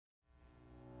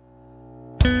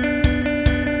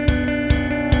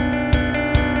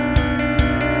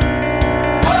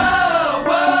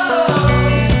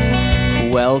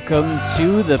welcome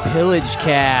to the Pillage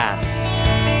Cast,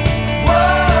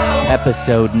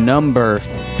 episode number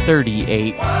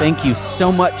 38. Thank you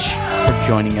so much for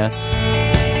joining us.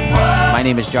 My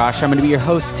name is Josh. I'm going to be your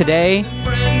host today,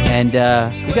 and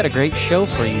we got a great show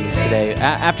for you today.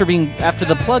 After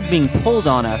the plug being pulled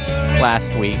on us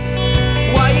last week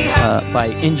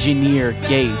by engineer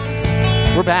Gates,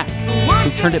 we're back.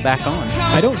 We've turned it back on.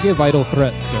 I don't give idle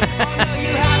threats. So.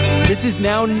 This is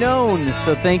now known,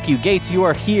 so thank you. Gates, you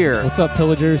are here. What's up,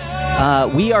 Pillagers?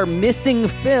 We are missing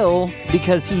Phil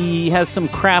because he has some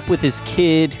crap with his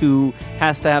kid who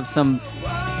has to have some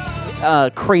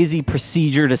crazy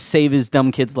procedure to save his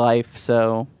dumb kid's life,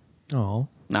 so... Oh.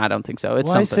 No, I don't think so. It's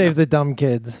Why something. save the dumb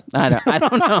kids? I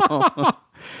don't know.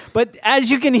 But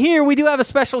as you can hear, we do have a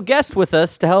special guest with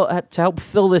us to help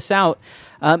fill this out.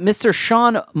 Mr.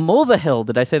 Sean Mulvihill.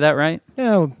 Did I say that right?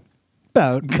 Yeah,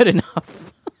 about. Good enough.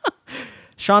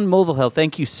 Sean Mulvihill,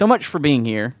 thank you so much for being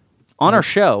here on our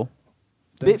show.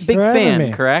 Big fan,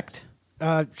 me. Correct?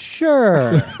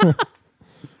 Sure.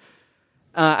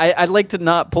 I'd like to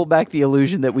not pull back the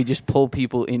illusion that we just pull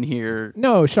people in here.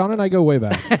 No, Sean and I go way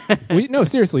back. No,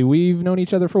 seriously, we've known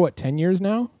each other for, 10 years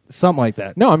now? Something like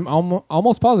that. No, I'm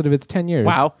almost positive it's 10 years.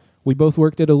 Wow. We both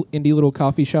worked at an indie little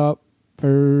coffee shop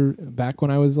for back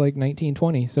when I was 19,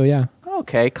 20, so yeah.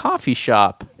 Okay, coffee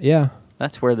shop. Yeah.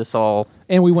 That's where this all...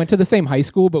 And we went to the same high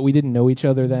school, but we didn't know each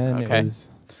other then. Okay. It was...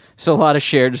 So a lot of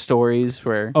shared stories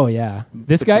where... Oh, yeah.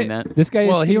 This guy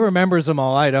Well, he remembers them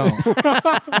all. I don't.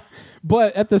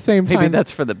 But at the same time... Maybe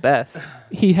that's for the best.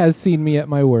 He has seen me at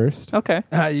my worst. Okay.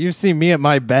 You've seen me at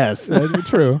my best.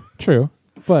 True.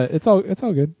 But it's all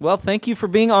good. Well, thank you for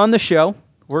being on the show.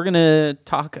 We're going to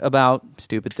talk about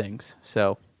stupid things.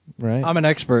 So, Right. I'm an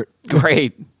expert.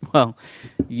 great. Well,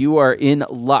 you are in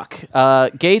luck.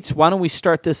 Gates, why don't we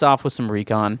start this off with some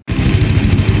recon?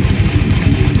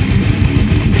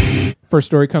 First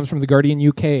story comes from The Guardian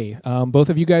UK. Both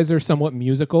of you guys are somewhat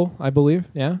musical, I believe.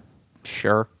 Yeah?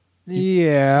 Sure.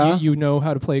 Yeah. You know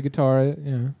how to play guitar.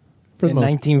 Yeah. For the In most.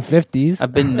 1950s.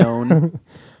 I've been known.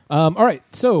 All right.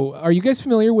 So, are you guys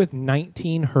familiar with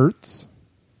 19 hertz?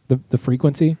 The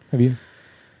frequency? Have you?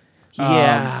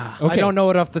 Yeah. Okay. I don't know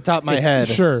it off the top of my head.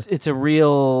 Sure. It's a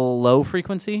real low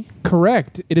frequency?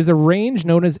 Correct. It is a range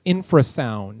known as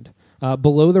infrasound,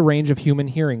 below the range of human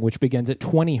hearing, which begins at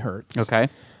 20 hertz. Okay.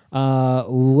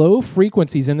 Low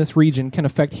frequencies in this region can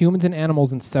affect humans and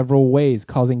animals in several ways,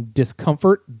 causing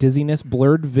discomfort, dizziness,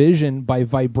 blurred vision by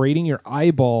vibrating your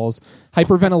eyeballs,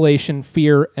 hyperventilation,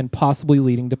 fear, and possibly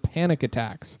leading to panic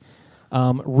attacks.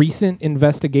 Recent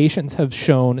investigations have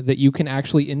shown that you can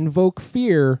actually invoke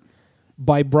fear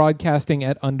by broadcasting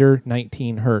at under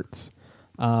 19 hertz.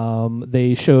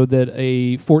 They showed that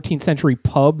a 14th century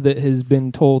pub that has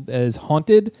been told as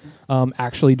haunted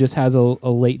actually just has a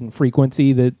latent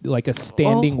frequency, that like a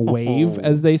standing wave,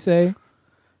 as they say.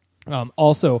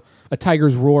 Also, a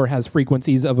tiger's roar has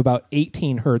frequencies of about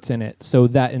 18 hertz in it, so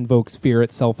that invokes fear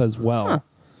itself as well. Huh.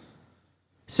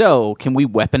 So, can we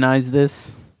weaponize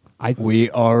this? We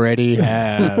already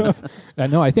have.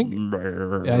 No, I think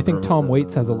Tom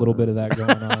Waits has a little bit of that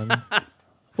going on.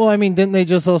 Well, I mean, didn't they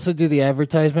just also do the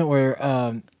advertisement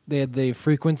where they had the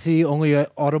frequency only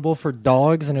audible for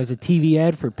dogs, and it was a TV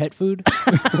ad for pet food?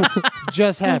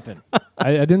 Just happened.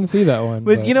 I didn't see that one.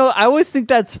 But you know, I always think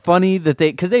that's funny that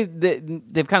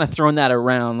they've kind of thrown that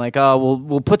around, like, oh,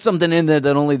 we'll put something in there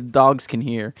that only the dogs can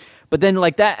hear. But then,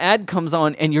 like, that ad comes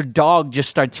on, and your dog just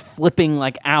starts flipping,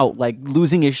 like, out, like,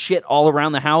 losing his shit all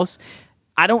around the house.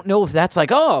 I don't know if that's like,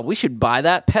 oh, we should buy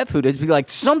that pet food. It'd be like,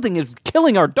 something is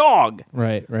killing our dog.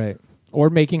 Right. Or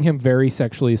making him very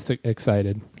sexually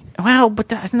excited. Well, but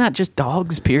isn't that just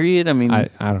dogs, period? I mean... I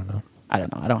don't know. I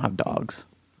don't know. I don't have dogs.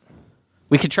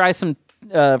 We could try some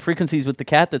frequencies with the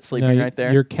cat that's sleeping right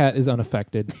there. Your cat is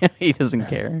unaffected. He doesn't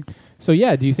care. So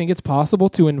yeah, do you think it's possible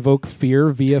to invoke fear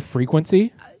via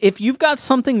frequency? If you've got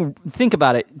something, think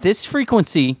about it. This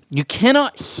frequency, you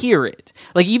cannot hear it.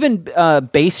 Like even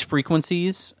bass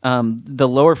frequencies, the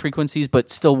lower frequencies,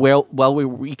 but still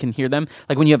we can hear them.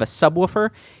 Like when you have a subwoofer,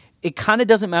 it kind of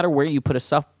doesn't matter where you put a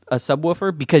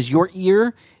subwoofer because your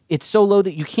ear, it's so low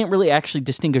that you can't really actually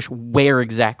distinguish where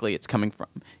exactly it's coming from.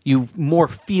 You more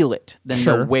feel it than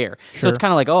know where. So it's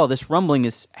kind of like, oh, this rumbling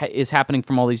is happening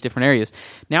from all these different areas.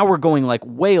 Now we're going like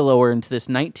way lower into this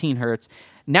 19 hertz.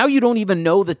 Now you don't even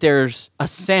know that there's a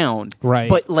sound. Right.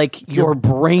 But like your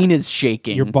brain is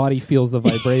shaking. Your body feels the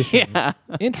vibration. Yeah.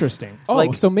 Interesting.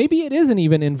 Oh, so maybe it isn't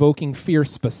even invoking fear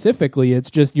specifically.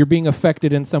 It's just you're being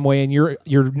affected in some way and your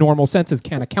normal senses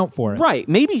can't account for it. Right.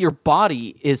 Maybe your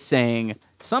body is saying,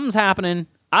 something's happening.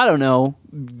 I don't know.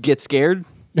 Get scared.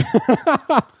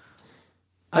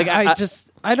 Like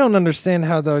I don't understand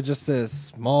how though just a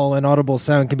small inaudible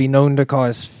sound can be known to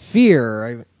cause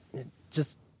fear.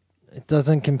 It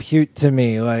doesn't compute to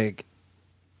me. Like,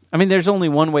 I mean, there's only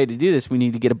one way to do this. We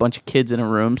need to get a bunch of kids in a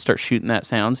room, start shooting that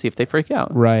sound, see if they freak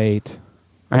out. Right.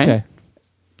 Okay.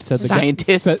 Said the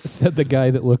Scientists. said the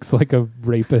guy that looks like a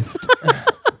rapist.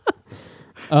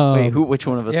 Wait, which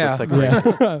one of us looks like a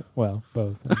rapist? Yeah. Well,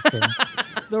 both.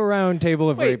 the round table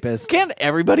of rapists. Can't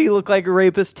everybody look like a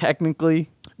rapist, technically?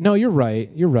 No, you're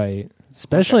right. You're right.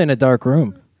 Especially in a dark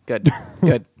room. Good.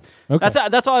 Good. Okay.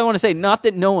 That's all I want to say. Not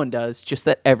that no one does, just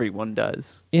that everyone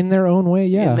does. In their own way,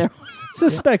 yeah.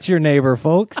 Suspect your neighbor,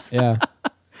 folks. Yeah.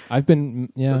 I've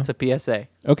been, That's a PSA.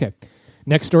 Okay.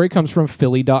 Next story comes from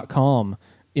Philly.com.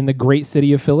 In the great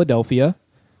city of Philadelphia,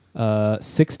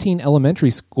 16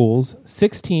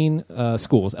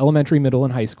 schools, elementary, middle,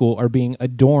 and high school, are being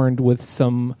adorned with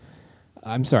some...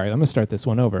 I'm sorry, I'm going to start this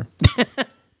one over.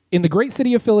 In the great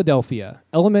city of Philadelphia,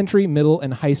 elementary, middle,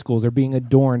 and high schools are being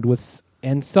adorned with,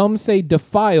 and some say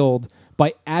defiled,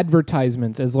 by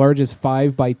advertisements as large as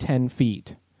 5 by 10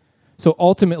 feet. So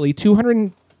ultimately,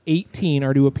 218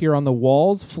 are to appear on the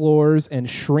walls, floors, and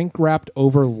shrink-wrapped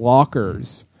over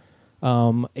lockers.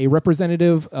 A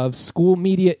representative of School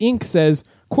Media Inc. says,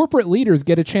 corporate leaders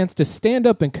get a chance to stand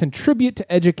up and contribute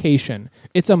to education.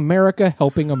 It's America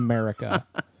helping America.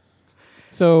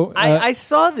 So I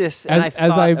saw this and I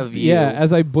thought of you. Yeah,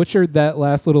 as I butchered that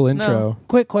last little intro. No.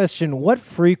 Quick question. What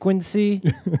frequency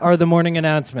are the morning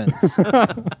announcements?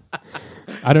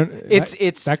 I don't.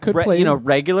 It's that could play.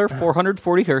 Regular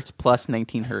 440 hertz plus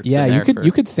 19 hertz. Yeah,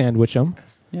 you could sandwich them.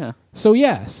 Yeah. So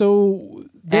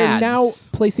they're Ads. now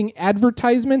placing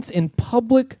advertisements in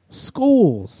public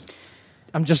schools.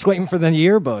 I'm just waiting for the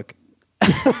yearbook.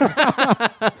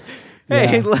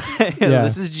 Hey,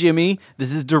 this is Jimmy.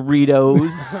 This is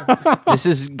Doritos. This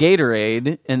is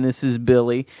Gatorade, and this is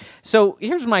Billy. So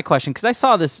here's my question, because I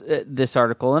saw this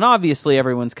article, and obviously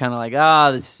everyone's kind of like,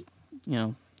 this,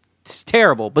 it's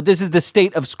terrible. But this is the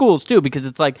state of schools too, because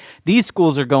it's like these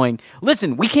schools are going,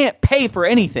 listen, we can't pay for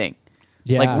anything.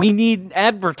 Yeah. Like, we need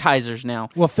advertisers now.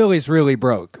 Well, Philly's really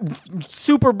broke.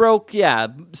 Super broke, yeah.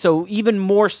 So even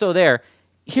more so there.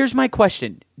 Here's my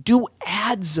question. Do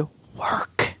ads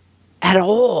work at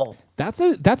all?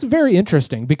 That's very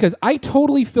interesting, because I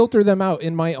totally filter them out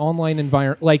in my online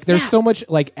environment. Like, there's so much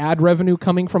like ad revenue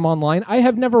coming from online. I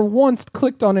have never once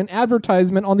clicked on an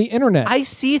advertisement on the internet. I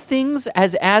see things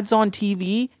as ads on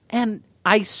TV, and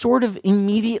I sort of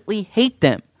immediately hate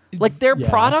them. Like, their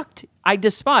product, I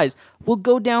despise. We'll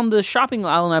go down the shopping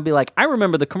aisle, and I'll be like, I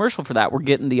remember the commercial for that. We're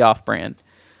getting the off-brand.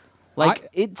 Like,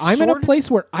 I'm in a place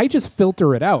where I just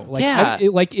filter it out. Like, yeah.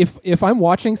 If I'm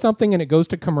watching something and it goes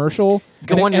to commercial,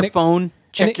 go on your phone,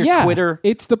 check your Twitter.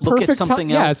 It's the look perfect at something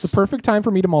time. else. Yeah, it's the perfect time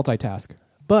for me to multitask.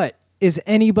 But is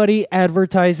anybody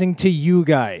advertising to you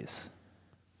guys?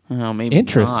 Oh, maybe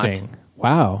Interesting. not.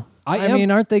 Wow. I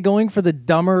mean, aren't they going for the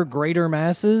dumber, greater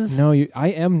masses? No, I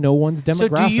am no one's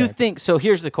demographic. So do you think? So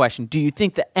here's the question: do you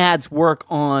think the ads work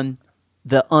on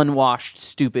the unwashed,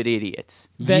 stupid idiots?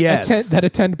 that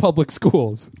attend public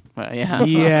schools? Well, yeah.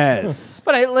 Yes.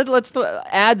 But let's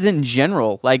ads in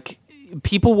general. Like,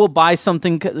 people will buy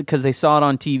something because they saw it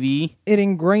on TV. It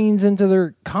ingrains into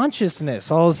their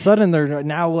consciousness. All of a sudden, they're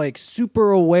now like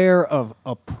super aware of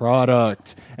a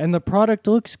product, and the product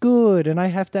looks good, and I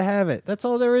have to have it. That's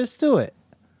all there is to it.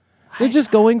 They're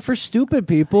just going for stupid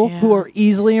people who are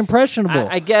easily impressionable.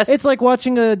 I guess it's like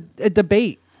watching a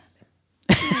debate.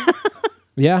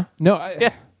 Yeah. No.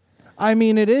 I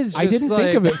mean, it is. Just I didn't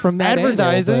think of it from that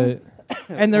advertising. angle,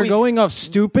 And they're going off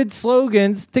stupid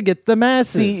slogans to get the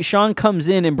masses. See, Sean comes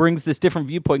in and brings this different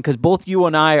viewpoint, because both you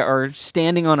and I are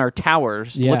standing on our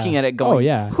towers looking at it going, oh,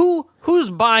 yeah. Who's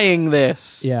buying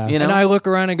this? Yeah. You know? And I look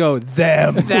around and go,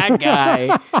 them. That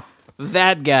guy.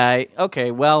 That guy.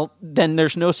 Okay, well, then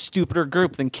there's no stupider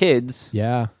group than kids.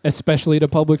 Yeah. Especially to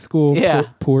public school. Yeah.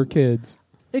 Poor kids.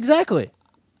 Exactly.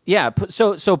 Yeah,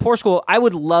 so poor school. I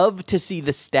would love to see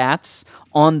the stats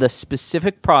on the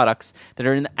specific products that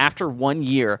are in after 1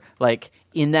 year, like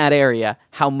in that area.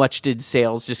 How much did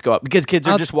sales just go up? Because kids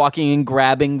are just walking and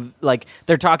grabbing, like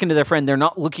they're talking to their friend. They're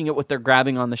not looking at what they're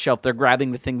grabbing on the shelf. They're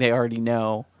grabbing the thing they already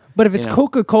know. But if it's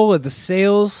Coca-Cola, the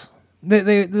sales,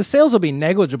 the sales will be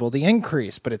negligible, the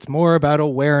increase, but it's more about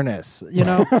awareness.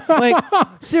 Like,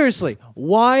 seriously,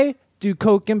 why do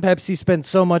Coke and Pepsi spend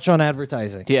so much on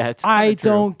advertising? Yeah, it's I true.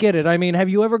 don't get it. I mean, have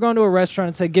you ever gone to a restaurant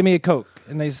and said, give me a Coke?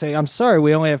 And they say, I'm sorry,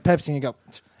 we only have Pepsi. And you go,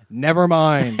 never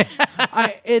mind.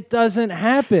 It doesn't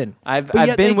happen. I've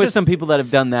been with some people that have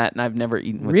done that, and I've never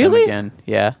eaten with them again.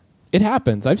 Yeah. It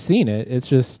happens. I've seen it. It's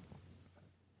just...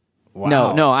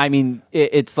 Wow. No. I mean,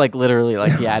 it's like literally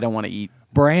like, yeah, I don't want to eat.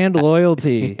 Brand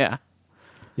loyalty. Yeah.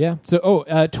 Yeah. So,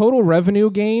 total revenue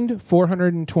gained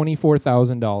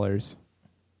 $424,000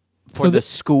 For the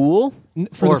school?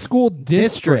 for the school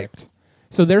district.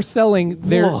 So they're selling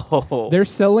their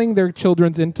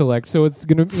children's intellect. So it's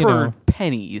gonna For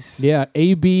pennies. yeah,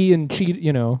 A, B, and cheat.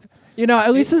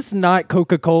 At least it's not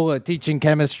Coca-Cola teaching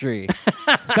chemistry.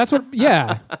 That's what.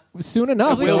 Yeah, soon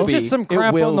enough. At least will it's just be. some It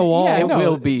crap will on the be. wall. Yeah, It no,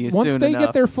 will be once soon they enough.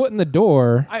 get their foot in the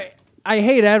door. I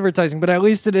hate advertising, but at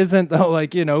least it isn't though,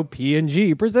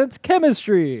 P&G presents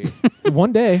chemistry.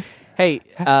 One day. Hey,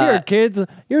 Here, kids,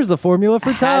 here's the formula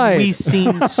for had Tide. we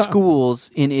seen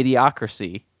schools in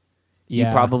Idiocracy, Yeah,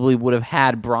 you probably would have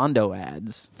had Brondo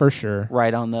ads for sure.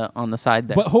 right on the side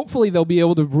there. But hopefully they'll be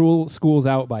able to rule schools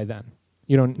out by then.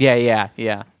 You don't. yeah.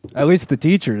 At least the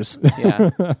teachers.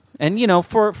 Yeah. And,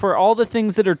 for all the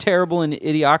things that are terrible in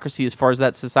Idiocracy as far as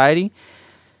that society,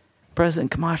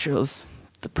 President Camacho's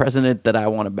the president that I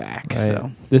want to back. Right.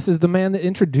 So This is the man that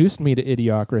introduced me to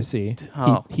Idiocracy.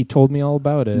 Oh. He told me all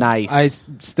about it. nice. I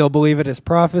still believe it is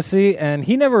prophecy, and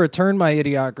he never returned my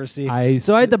Idiocracy.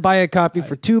 So I had to buy a copy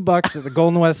for $2 at the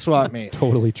Golden West swap meet.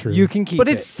 Totally true. You can keep but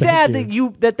it. it's sad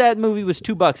you. that movie was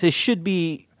 $2. It should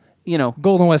be,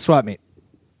 Golden West swap meet.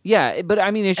 yeah. But I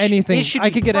mean, Anything. It should I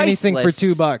be could get anything for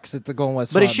priceless. $2 at the Golden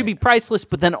West But swap it should meet. be priceless.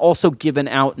 But then also given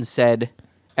out and said,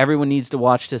 everyone needs to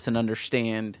watch this and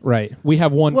understand. Right. We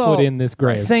have one foot in this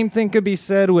grave. Same thing could be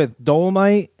said with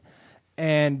Dolomite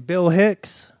and Bill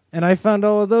Hicks, and I found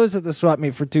all of those at the swap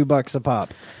meet for $2 a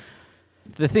pop.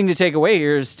 The thing to take away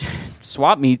here is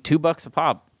swap meet $2 a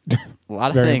pop. A lot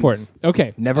of Very things. important.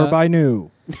 Okay. Never buy new.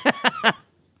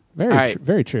 Very, All right.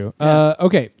 very true.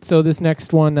 Okay. So this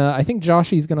next one, I think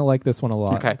Joshy's going to like this one a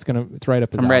lot. Okay. It's right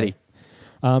up his I'm alley.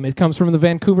 ready. It comes from the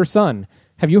Vancouver Sun.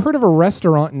 Have you heard of a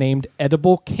restaurant named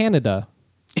Edible Canada?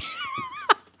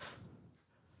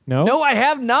 No? No, I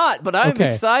have not, but I'm Okay.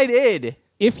 excited.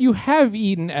 If you have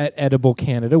eaten at Edible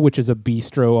Canada, which is a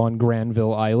bistro on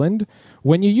Granville Island,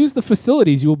 when you use the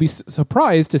facilities, you will be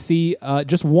surprised to see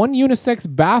just one unisex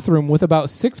bathroom with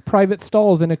about 6 private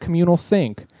stalls and a communal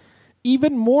sink.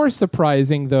 Even more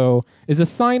surprising, though, is a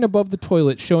sign above the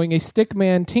toilet showing a stick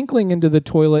man tinkling into the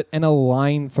toilet and a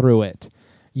line through it.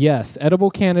 Yes,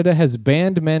 Edible Canada has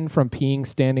banned men from peeing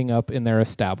standing up in their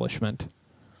establishment.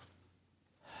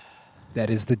 That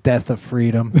is the death of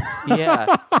freedom.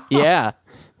 Yeah.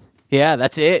 Yeah,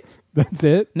 that's it. That's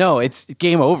it? No, it's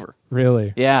game over.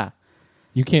 Really? Yeah.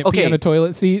 You can't pee Okay. on a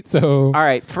toilet seat, so... All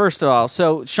right, first of all,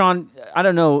 so Sean, I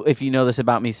don't know if you know this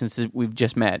about me since we've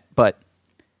just met, but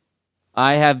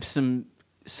I have some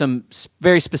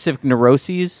very specific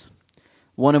neuroses,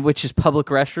 one of which is public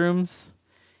restrooms.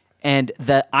 And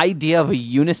the idea of a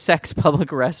unisex public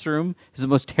restroom is the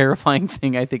most terrifying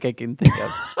thing I think I can think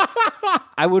of.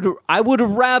 I would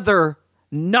rather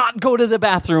not go to the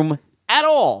bathroom at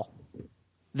all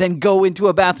than go into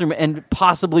a bathroom and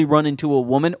possibly run into a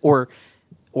woman or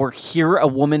hear a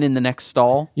woman in the next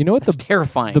stall. You know what? That's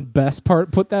terrifying. The best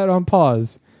part, put that on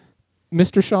pause.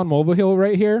 Mr. Sean Mulvihill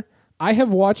right here. I have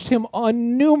watched him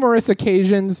on numerous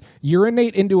occasions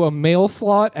urinate into a mail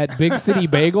slot at Big City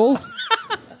Bagels.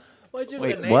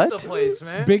 Wait, what? The place,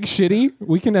 man? Big Shitty.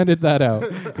 We can edit that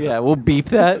out. Yeah, we'll beep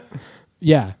that.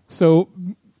 Yeah. So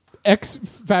X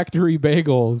Factory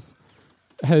Bagels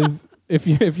has if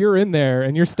you're in there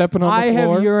and you're stepping on the I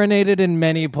floor. have urinated in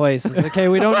many places. Okay,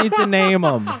 we don't need to name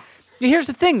them. Here's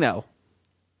the thing, though.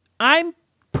 I'm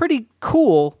pretty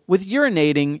cool with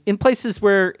urinating in places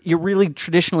where you're really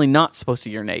traditionally not supposed to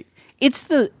urinate. It's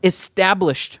the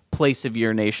established place of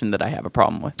urination that I have a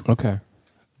problem with. Okay.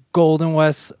 Golden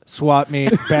West swap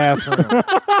meet bathroom.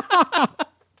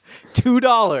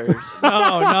 $2.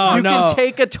 No, You can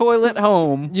take a toilet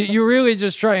home. You really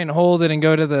just try and hold it and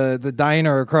go to the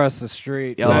diner across the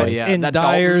street. Oh, But yeah. in That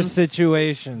dire Dalton's.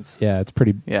 situations. Yeah, it's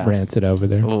pretty Yeah. rancid over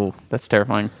there. Oh, that's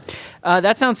terrifying.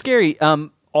 That sounds scary.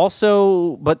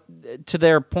 Also, but to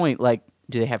their point, like,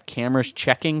 do they have cameras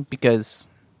checking? Because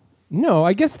No,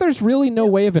 I guess there's really no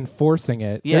way of enforcing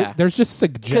it. Yeah. There's just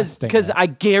suggesting because it. I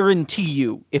guarantee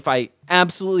you, if I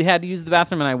absolutely had to use the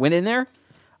bathroom and I went in there,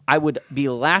 I would be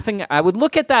laughing. I would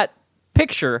look at that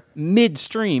picture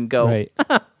midstream, go, Right.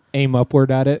 Aim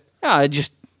upward at it. yeah, I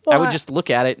Well, would just look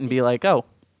at it and be like, oh,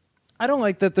 I don't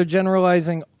like that they're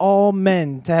generalizing all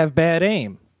men to have bad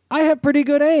aim. I have pretty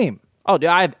good aim. oh, dude,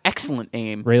 I have excellent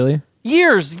aim. Really?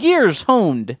 Years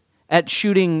honed at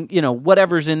shooting,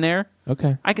 whatever's in there.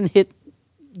 Okay. I can hit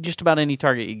just about any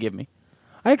target you give me.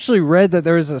 I actually read that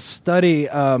there was a study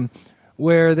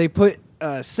where they put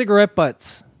cigarette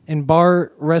butts in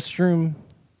bar restroom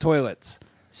toilets.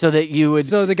 So that you would...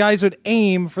 So the guys would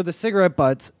aim for the cigarette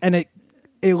butts, and it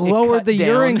lowered the down.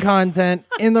 urine content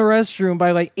in the restroom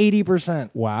by like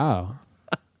 80%. Wow.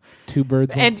 2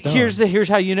 birds, 1 And stone. here's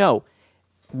how you know.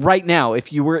 Right now,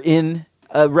 if you were in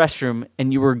a restroom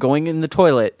and you were going in the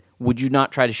toilet, would you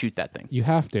not try to shoot that thing? You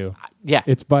have to. Yeah.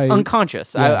 It's by...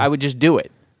 unconscious. Yeah. I would just do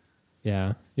it.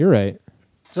 Yeah, you're right.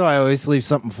 So I always leave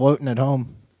something floating at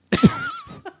home.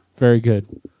 Very good.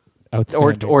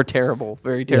 Outstanding. Or terrible.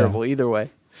 Very terrible. Either way.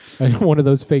 One of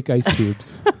those fake ice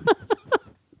cubes.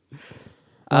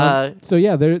 So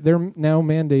yeah, they're now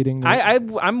mandating.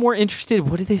 I'm more interested.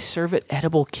 What do they serve at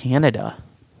Edible Canada?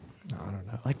 I don't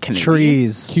know. Like Canadian?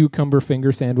 Trees. Cucumber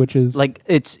finger sandwiches. Like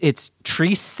it's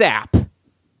tree sap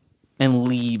and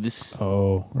leaves,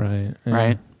 oh, right. Yeah.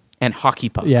 right? And hockey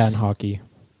pucks. Yeah, and hockey.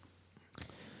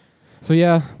 So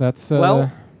yeah, that's it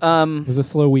was a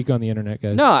slow week on the internet,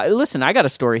 guys. No, listen, I got a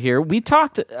story here. We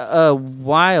talked a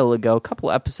while ago, a couple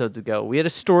episodes ago. We had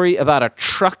a story about a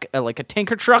truck, like a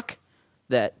tanker truck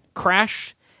that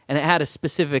crashed, and it had a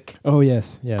specific Oh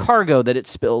yes. cargo that it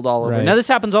spilled all over. Right. Now, this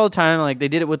happens all the time. Like, they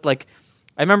did it with, like,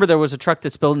 I remember there was a truck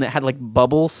that spilled, and it had, like,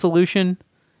 bubble solution.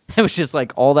 It was just,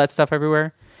 like, all that stuff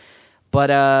everywhere. But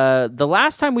the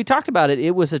last time we talked about it,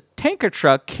 it was a tanker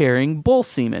truck carrying bull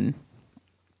semen.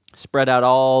 Spread out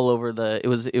all over the... It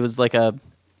was like a...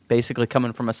 Basically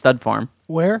coming from a stud farm.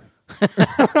 Where?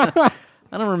 I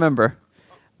don't remember.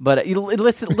 But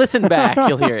listen back.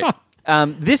 You'll hear it.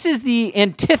 This is the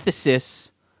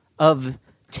antithesis of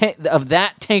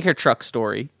that tanker truck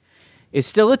story. It's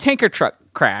still a tanker truck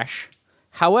crash.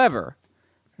 However,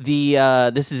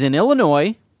 this is in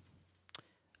Illinois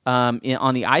on the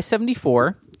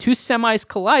I-74. 2 semis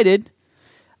collided.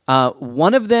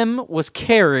 One of them was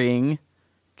carrying...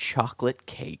 chocolate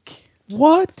cake.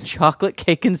 What? Chocolate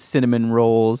cake and cinnamon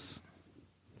rolls.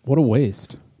 What a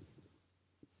waste.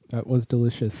 That was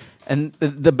delicious. And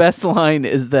the best line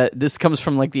is that this comes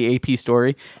from like the AP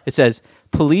story. It says,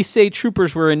 police say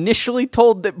troopers were initially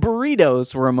told that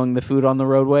burritos were among the food on the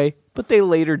roadway, but they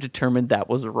later determined that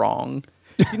was wrong.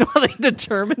 You know how they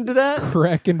determined that?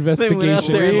 Crack They went out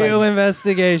investigation. there and, like- Real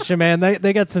investigation, man.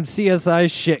 They got some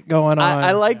CSI shit going on.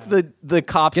 I like the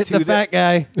cops Get too. the fat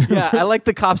guy. Yeah, I like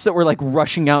the cops that were like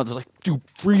rushing out. It's like, dude,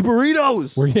 free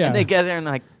burritos. Well, yeah. And they get there and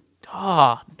they're like,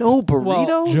 no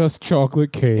burritos? Just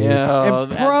chocolate cake. yeah.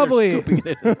 And probably-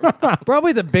 Probably.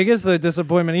 Probably the biggest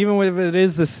disappointment, even if it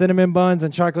is the cinnamon buns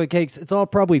and chocolate cakes, it's all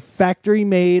probably factory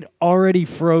made, already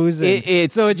frozen.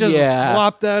 So it just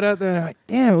flopped out there. And like,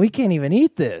 damn, we can't even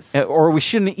eat this. Or we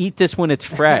shouldn't eat this when it's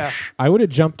fresh. I would have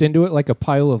jumped into it like a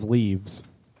pile of leaves.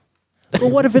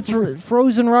 Well, what if it's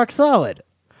frozen rock solid?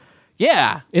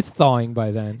 Yeah. It's thawing by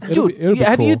then. Dude, it'll be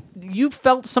have cool. you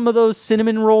felt some of those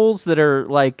cinnamon rolls that are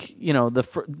like, you know,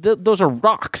 those are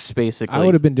rocks basically. I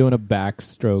would have been doing a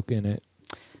backstroke in it.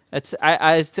 That's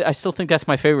I still think that's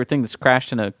my favorite thing that's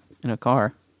crashed in a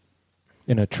car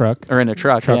In a truck. or in a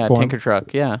truck. Truck Yeah, form. tanker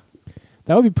truck. Yeah,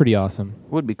 That would be pretty awesome.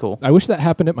 would be cool. I wish that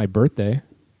happened at my birthday.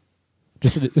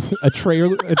 Just a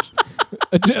trailer,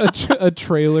 a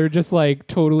trailer, just like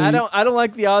totally. I don't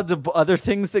like the odds of other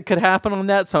things that could happen on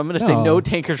that, so I'm going to say No, no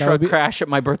tanker that truck would be- crash at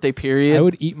my birthday period. I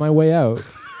would eat my way out.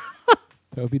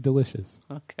 That would be delicious.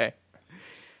 Okay.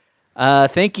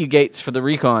 Thank you, Gates, for the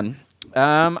recon.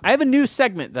 I have a new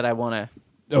segment that I want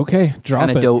to Okay, drop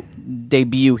kind it. of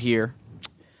debut here.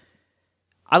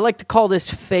 I like to call this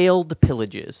failed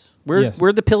pillages.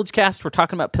 We're the Pillage Cast. We're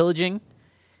talking about pillaging.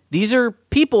 These are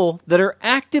people that are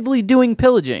actively doing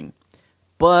pillaging,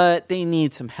 but they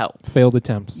need some help. Failed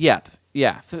attempts. Yep.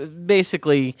 Yeah.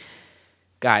 Basically,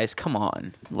 guys, come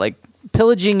on. Like,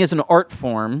 pillaging is an art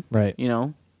form. Right. You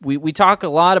know, we talk a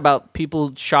lot about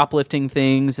people shoplifting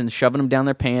things and shoving them down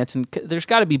their pants, and there's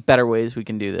got to be better ways we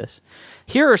can do this.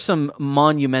 Here are some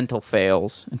monumental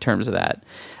fails in terms of that.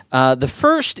 The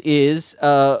first is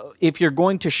if you're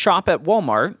going to shop at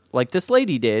Walmart, like this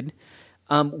lady did,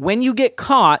 when you get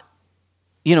caught,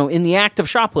 you know, in the act of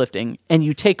shoplifting and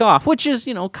you take off, which is,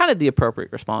 you know, kind of the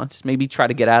appropriate response, maybe try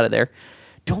to get out of there,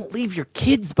 don't leave your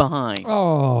kids behind.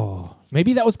 Oh,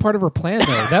 maybe that was part of her plan,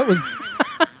 though. That was.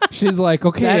 She's like,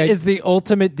 okay. That is the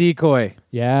ultimate decoy.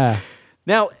 Yeah.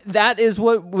 Now, that is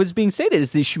what was being stated,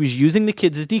 is that she was using the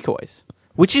kids as decoys,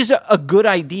 which is a good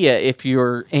idea if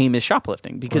your aim is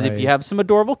shoplifting, because if Right. you have some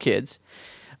adorable kids,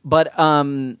 but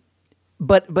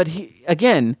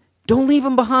again, don't leave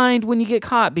them behind when you get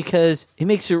caught, because it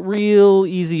makes it real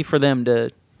easy for them to,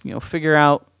 you know, figure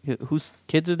out whose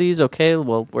kids are these. Okay,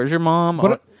 well, where's your mom?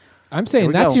 But I'm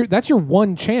saying There we go. that's your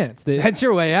one chance. That's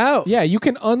your way out. Yeah, you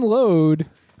can unload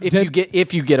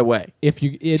if you get away.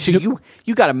 So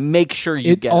you got to make sure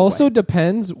you get away. It also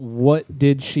depends what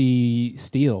did she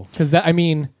steal, because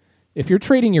if you're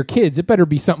trading your kids, it better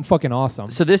be something fucking awesome.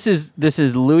 So this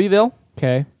is Louisville.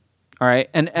 Okay. All right,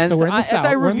 and as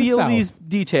I reveal these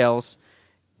details,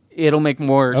 it'll make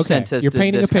more sense as you're to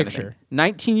painting this a picture.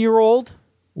 19-year-old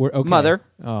mother.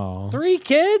 Oh. 3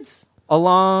 kids?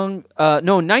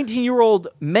 19-year-old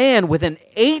man with an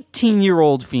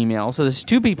 18-year-old female. So there's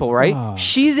 2 people, right? Ah.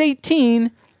 She's 18,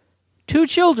 2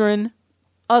 children,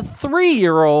 a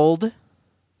 3-year-old.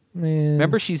 Man.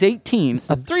 Remember, she's 18,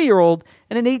 a 3-year-old,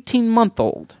 and an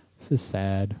 18-month-old. This is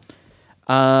sad.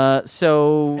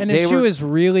 And if she was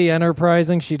really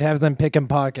enterprising, she'd have them picking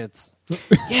pockets.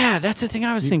 Yeah, that's the thing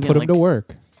I was thinking. Put them to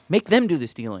work. Make them do the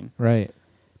stealing. Right.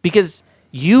 Because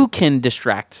you can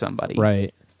distract somebody.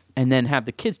 Right. And then have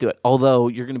the kids do it. Although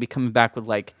you're going to be coming back with,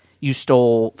 like, you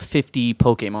stole 50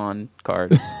 Pokemon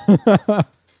cards.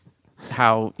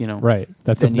 How, Right.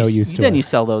 That's of no use to us. Then you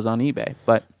sell those on eBay.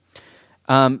 But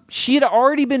she had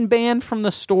already been banned from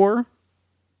the store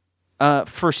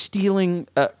for stealing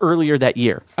earlier that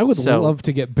year. I would love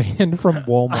to get banned from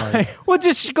Walmart. Well,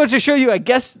 just goes to show you, I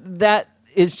guess that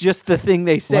is just the thing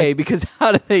they say, because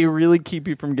how do they really keep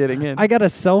you from getting in? I got a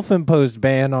self-imposed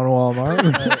ban on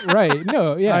Walmart. Right.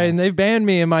 No, yeah. And they banned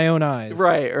me in my own eyes.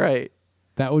 Right.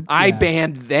 That would. I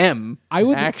banned them. I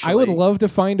would love to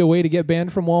find a way to get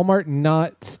banned from Walmart,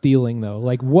 not stealing though.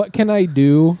 Like, what can I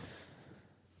do?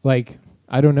 Like,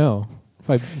 I don't know.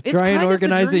 If try and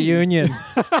organize a union.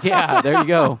 Yeah, there you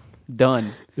go.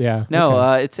 Done. Yeah. No,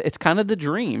 okay. it's kind of the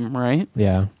dream, right?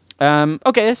 Yeah.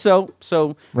 Okay, so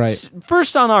right.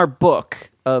 First on our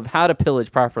book of how to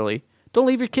pillage properly, don't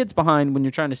leave your kids behind when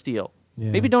you're trying to steal.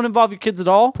 Yeah. Maybe don't involve your kids at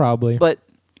all. Probably. But,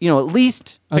 at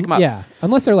least pick them up. Yeah,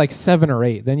 unless they're like 7 or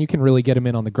 8, then you can really get them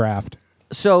in on the graft.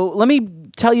 So let me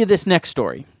tell you this next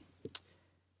story.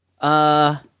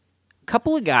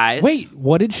 Couple of guys. Wait,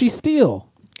 what did she steal?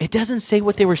 It doesn't say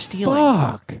what they were stealing.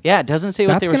 Fuck. Yeah, it doesn't say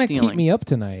what they were stealing. That's going to keep me up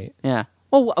tonight. Yeah.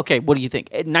 Well, okay, what do you think?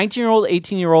 A 19-year-old,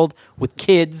 18-year-old with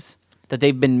kids that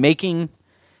they've been making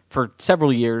for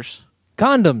several years.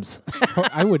 Condoms.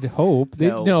 I would hope. They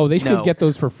should get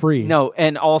those for free. No,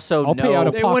 and also I'll pay out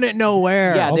of They wouldn't know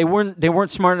where. Yeah, they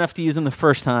weren't smart enough to use them the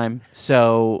first time,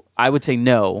 so I would say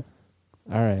no.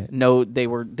 All right. No,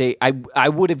 I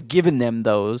would have given them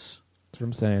those. That's what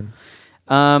I'm saying.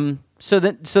 So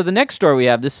the next story we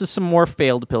have, this is some more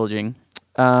failed pillaging.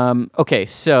 Okay,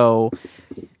 so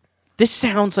this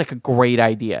sounds like a great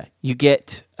idea. You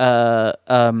get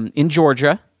in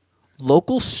Georgia,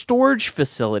 local storage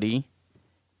facility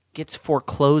gets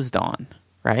foreclosed on,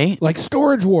 right? Like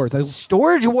Storage Wars.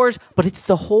 Storage Wars, but it's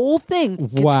the whole thing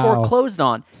gets foreclosed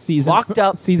on. Locked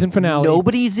up. Season finale.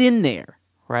 Nobody's in there,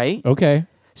 right? Okay.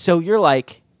 So you're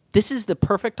like, this is the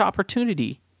perfect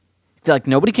opportunity. Like,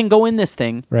 nobody can go in this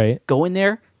thing. Right. Go in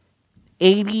there.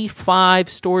 85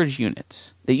 storage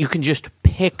units that you can just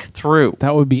pick through.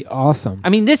 That would be awesome. I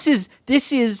mean, this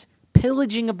is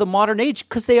pillaging of the modern age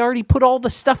because they already put all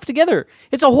the stuff together.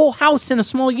 It's a whole house in a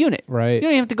small unit. Right. You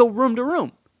don't even have to go room to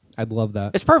room. I'd love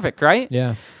that. It's perfect, right?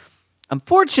 Yeah.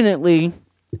 Unfortunately,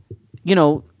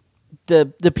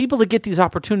 the people that get these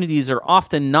opportunities are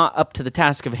often not up to the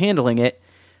task of handling it.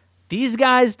 These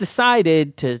guys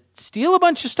decided to steal a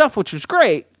bunch of stuff, which was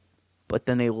great, but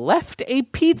then they left a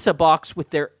pizza box with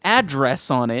their address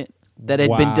on it that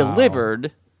had been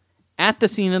delivered at the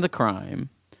scene of the crime.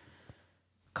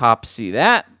 Cops see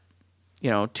that,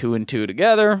 2 and 2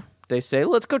 together. They say,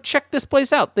 let's go check this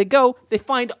place out. They go, they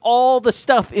find all the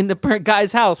stuff in the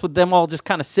guy's house with them all just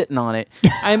kind of sitting on it.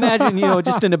 I imagine,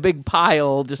 just in a big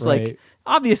pile, just right. like,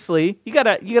 obviously, you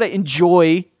gotta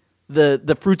enjoy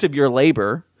the fruits of your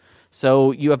labor.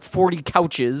 So you have 40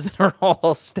 couches that are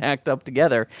all stacked up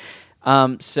together.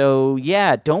 So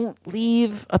yeah, don't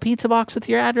leave a pizza box with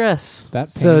your address.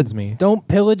 That pains me. Don't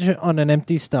pillage on an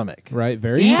empty stomach. Right,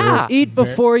 very Yeah. true. Eat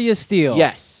before you steal.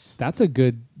 Yes. That's a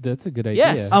good idea.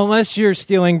 Yes. Unless you're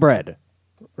stealing bread.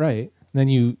 Right. Then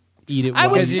you eat it. I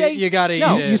would while- say you gotta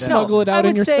no, eat it. You smuggle it I out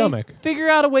would in your say stomach. Figure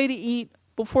out a way to eat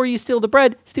before you steal the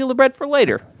bread. Steal the bread for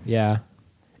later. Yeah.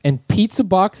 And pizza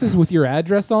boxes with your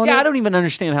address on it? Yeah, I don't even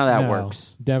understand how that No,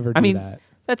 works. Never do I mean, that.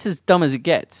 that's as dumb as it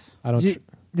gets. I don't.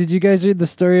 Did you guys read the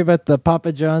story about the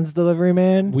Papa John's delivery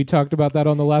man? We talked about that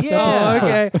on the last Yeah. Oh,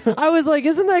 episode. okay. I was like,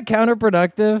 isn't that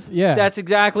counterproductive? Yeah. That's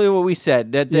exactly what we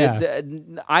said.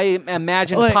 I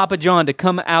imagine Papa John to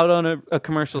come out on a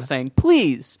commercial saying,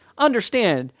 please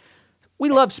understand, we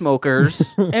love smokers.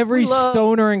 Every We love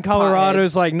stoner in Colorado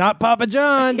is like, not Papa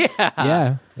John's.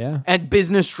 Yeah. Yeah. And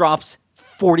business drops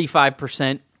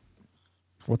 45%.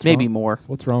 Maybe more.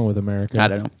 What's wrong with America? I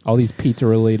don't know. All these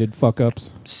pizza-related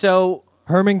fuck-ups. So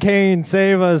Herman Cain,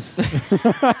 save us.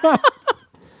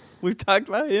 we've talked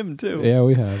about him too. Yeah,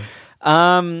 we have.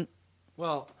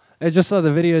 Well, I just saw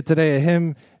the video today of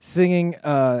him singing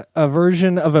a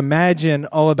version of Imagine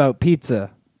all about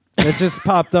pizza. It just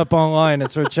popped up online.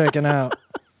 It's worth checking out.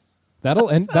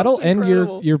 That'll end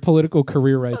incredible. your political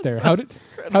career right there. How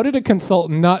did a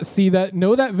consultant not see that,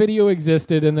 know that video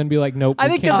existed, and then be like, nope? I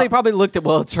think because they probably looked at,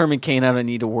 well, it's Herman Cain. I don't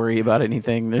need to worry about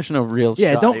anything. There's no real.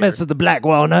 Yeah, shot don't here. mess with the black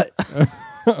walnut.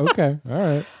 Okay, all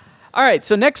right. All right.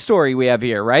 So next story we have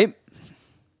here, right?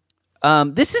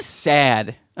 This is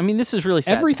sad. I mean, this is really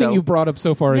sad. Everything so, you brought up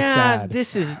so far is sad.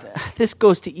 This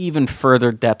goes to even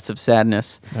further depths of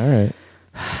sadness. All right.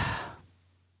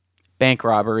 Bank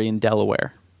robbery in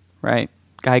Delaware, right?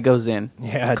 Guy goes in.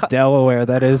 Yeah, Delaware.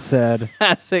 That is sad.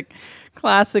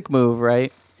 Classic move,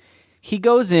 right? He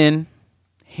goes in,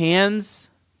 hands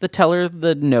the teller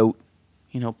the note,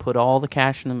 put all the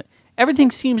cash in the...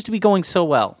 Everything seems to be going so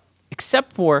well,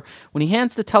 except for when he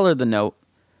hands the teller the note,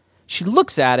 she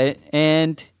looks at it,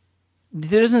 and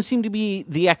there doesn't seem to be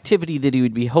the activity that he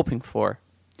would be hoping for.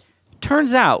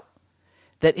 Turns out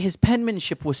that his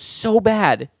penmanship was so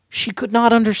bad, she could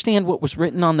not understand what was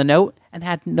written on the note and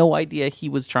had no idea he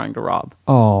was trying to rob.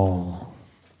 Oh,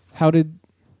 how did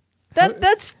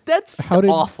that's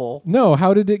awful. No,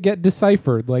 how did it get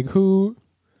deciphered? Like who?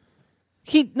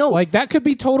 Like that could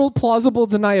be total plausible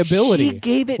deniability. She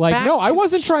gave it like back no, I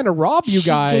wasn't trying to rob you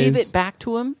guys. She gave it back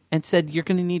to him and said, "You're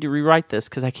going to need to rewrite this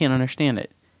because I can't understand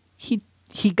it." He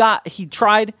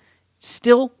tried,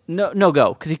 still no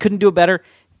go because he couldn't do it better.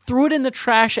 Threw it in the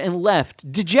trash and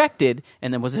left, dejected,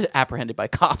 and then was apprehended by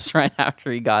cops right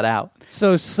after he got out.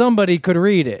 So somebody could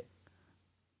read it.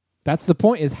 That's the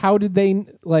point. Is how did they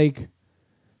did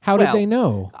they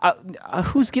know?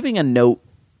 Who's giving a note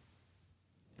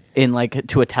in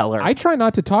to a teller? I try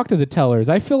not to talk to the tellers.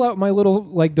 I fill out my little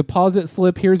deposit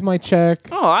slip. Here's my check.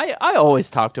 Oh, I always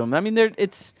talk to them. I mean, I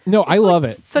love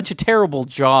it. Such a terrible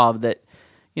job that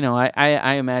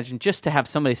I imagine just to have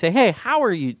somebody say, "Hey, how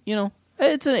are you?"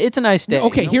 It's a nice day.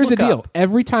 Okay, here's the deal. Up.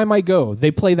 Every time I go,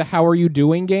 they play the "How are you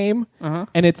doing" game,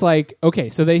 and it's like, okay,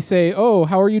 so they say, "Oh,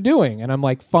 how are you doing?" and I'm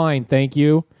like, "Fine, thank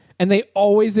you," and they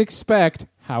always expect,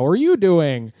 "How are you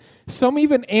doing?" Some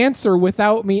even answer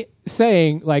without me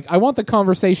saying, I want the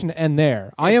conversation to end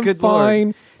there. I am fine.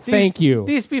 Lord. Thank you.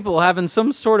 These people having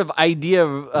some sort of idea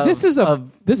of this is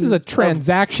a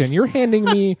transaction. You're handing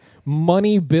me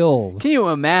money bills. Can you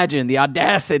imagine the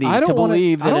audacity to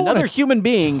believe that another human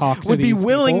being would be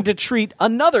willing to treat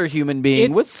another human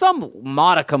being with some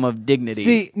modicum of dignity?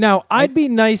 See, now I'd be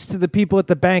nice to the people at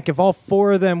the bank if all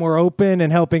four of them were open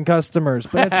and helping customers,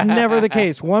 but that's never the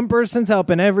case. One person's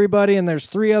helping everybody, and there's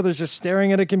three others just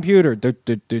staring at a computer. That's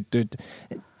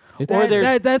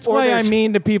why I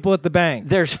mean to people at the bank.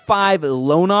 There's 5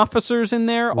 loan officers in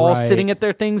there, all sitting at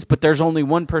their things, but there's only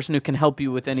one person who can help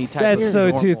you with any type of That's so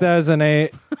normal.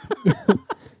 2008.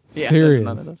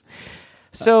 Serious.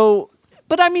 So,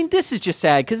 but I mean, this is just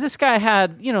sad because this guy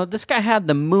had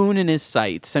the moon in his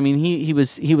sights. I mean, he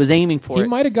was aiming for it. He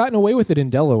might have gotten away with it in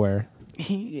Delaware.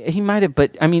 He might have,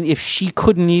 but I mean, if she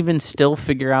couldn't even still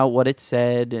figure out what it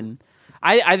said, and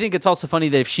I think it's also funny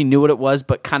that if she knew what it was,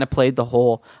 but kind of played the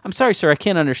whole, "I'm sorry, sir, I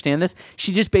can't understand this."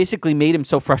 She just basically made him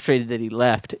so frustrated that he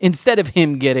left instead of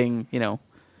him getting,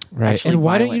 right. And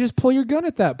why don't you just pull your gun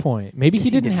at that point? Maybe he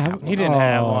didn't have. He didn't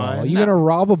have one. You gonna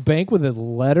rob a bank with a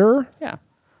letter? Yeah.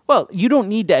 Well, you don't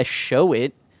need to show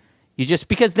it. You just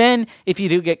because then if you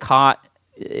do get caught,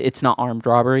 it's not armed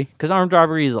robbery because armed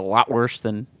robbery is a lot worse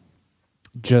than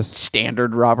just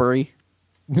standard robbery.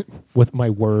 With my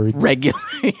words, regular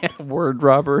word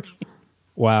robbery.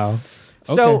 Wow.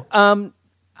 Okay. So,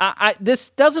 this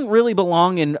doesn't really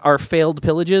belong in our failed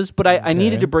pillages, but I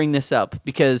needed to bring this up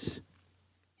because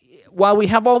while we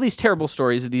have all these terrible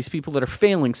stories of these people that are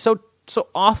failing so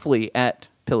awfully at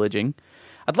pillaging,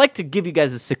 I'd like to give you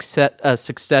guys a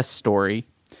success story.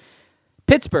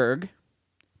 Pittsburgh,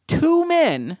 2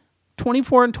 men,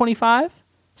 24 and 25,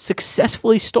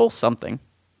 successfully stole something.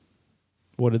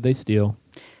 What did they steal?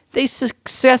 They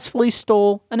successfully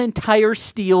stole an entire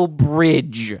steel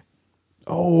bridge.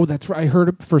 Oh, that's right. I heard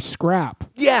it for scrap.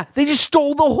 Yeah, they just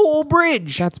stole the whole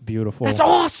bridge. That's beautiful. That's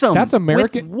awesome. That's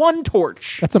American. With one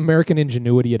torch. That's American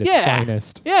ingenuity at its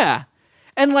finest. Yeah.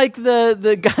 And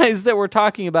the guys that were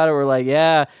talking about it were like,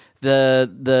 yeah, all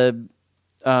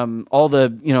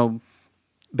the,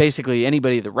 basically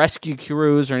anybody, the rescue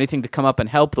crews or anything to come up and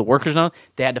help the workers now,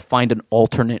 they had to find an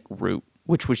alternate route,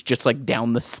 which was just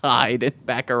down the side and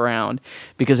back around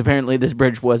because apparently this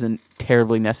bridge wasn't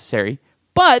terribly necessary.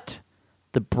 But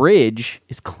the bridge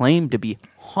is claimed to be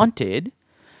haunted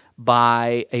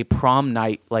by a prom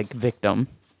night like victim.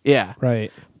 Yeah.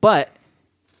 Right. But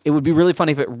it would be really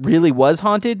funny if it really was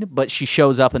haunted, but she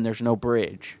shows up and there's no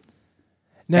bridge.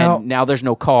 And now there's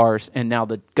no cars, and now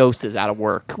the ghost is out of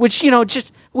work. Which,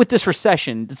 just with this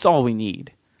recession, that's all we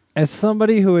need. As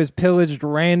somebody who has pillaged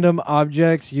random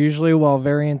objects, usually while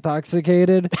very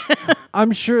intoxicated,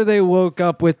 I'm sure they woke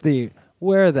up with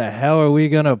where the hell are we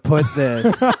going to put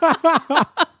this?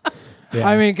 Yeah.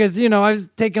 I mean, because, I was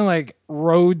taking like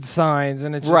road signs,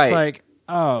 and it's just like,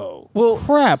 oh, well,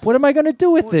 crap, what am I going to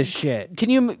do with this shit?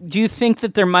 Do you think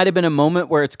that there might have been a moment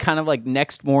where it's kind of like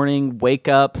next morning, wake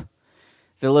up,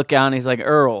 they look out and he's like,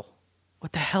 Earl,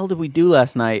 what the hell did we do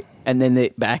last night? And then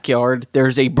the backyard,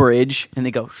 there's a bridge, and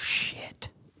they go, shit.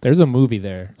 There's a movie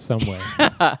there somewhere.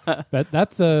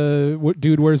 That's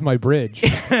Dude, Where's My Bridge?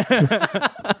 No,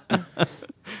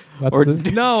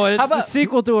 it's the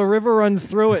sequel to A River Runs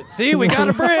Through It. See, we got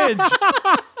a bridge.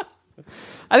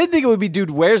 I didn't think it would be, dude,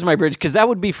 where's my bridge? Because that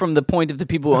would be from the point of the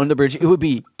people who own the bridge. It would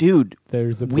be, dude,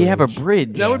 we have a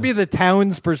bridge. That would be the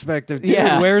town's perspective. Dude,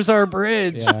 where's our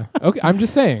bridge? Yeah. Okay, I'm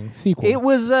just saying, sequel. It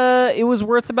was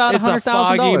worth about $100,000. It's a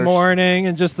foggy morning,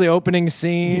 and just the opening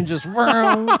scene, just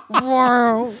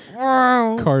cars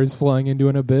flying into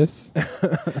an abyss.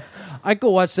 I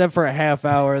could watch that for a half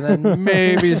hour, then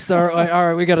maybe start like, all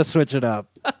right, we got to switch it up.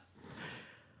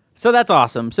 So that's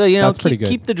awesome. So, That's pretty good.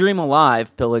 Keep the dream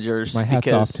alive, pillagers. My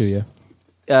hat's off to you.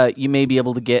 You may be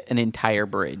able to get an entire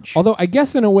bridge. Although I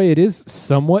guess in a way it is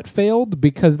somewhat failed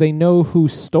because they know who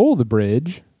stole the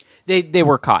bridge. They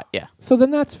were caught, yeah. So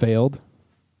then that's failed.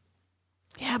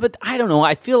 Yeah, but I don't know.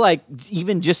 I feel like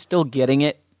even just still getting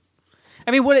it. I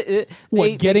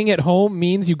mean, getting it home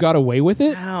means you got away with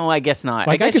it? No, I guess not.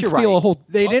 Like I could steal a whole.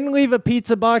 They didn't leave a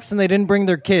pizza box and they didn't bring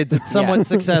their kids. It's somewhat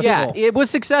successful. Yeah, it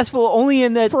was successful only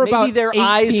in that maybe their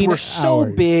eyes were so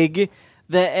big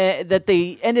that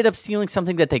they ended up stealing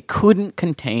something that they couldn't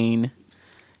contain.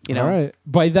 All right.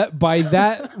 By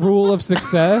that rule of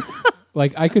success,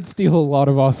 like I could steal a lot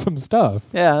of awesome stuff.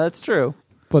 Yeah, that's true.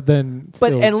 But then,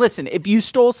 and listen, if you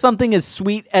stole something as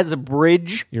sweet as a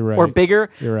bridge or bigger,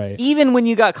 you're right. Even when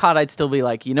you got caught, I'd still be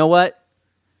like, you know what?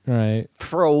 Right.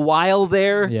 For a while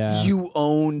there, yeah. you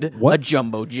owned a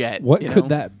jumbo jet. What could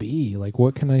that be? Like,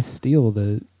 what can I steal?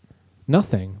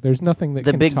 Nothing. There's nothing that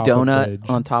the can big top donut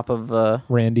on top of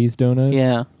Randy's Donuts.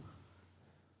 Yeah.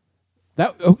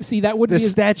 That would be the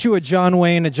statue of John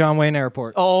Wayne at John Wayne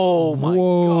Airport. Oh my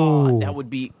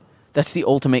God, that's the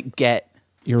ultimate get.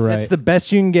 You're right. That's the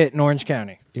best you can get in Orange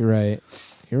County. You're right.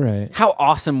 How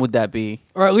awesome would that be?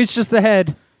 Or at least just the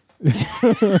head.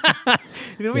 It'd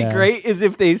be great is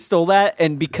if they stole that,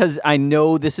 and because I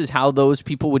know this is how those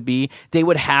people would be, they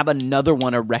would have another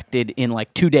one erected in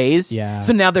like 2 days. Yeah.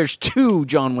 So now there's 2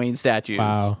 John Wayne statues.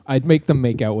 Wow. I'd make them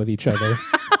make out with each other.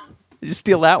 Just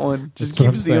steal that one. Just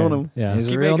keep stealing them. Yeah.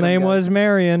 His real name was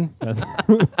Marion. It's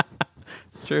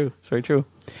true. It's very true.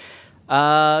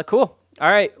 Cool. All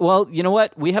right. Well, you know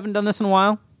what? We haven't done this in a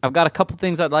while. I've got a couple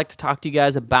things I'd like to talk to you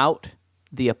guys about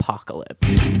the apocalypse.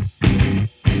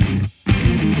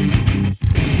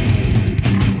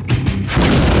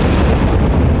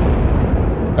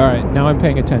 All right. Now I'm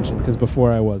paying attention because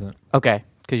before I wasn't. Okay.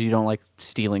 Because you don't like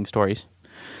stealing stories.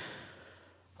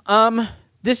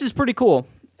 This is pretty cool.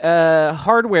 A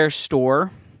hardware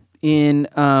store in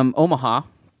Omaha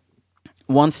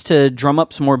wants to drum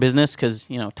up some more business because,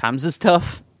 times is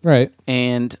tough. Right.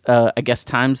 And I guess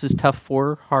times is tough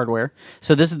for hardware.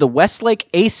 So this is the Westlake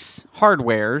Ace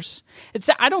Hardwares.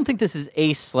 I don't think this is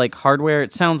Ace like hardware.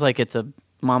 It sounds like it's a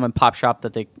mom and pop shop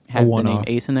that they have the name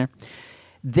Ace in there.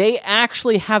 They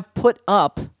actually have put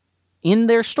up in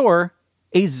their store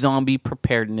a zombie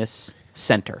preparedness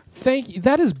center. Thank you.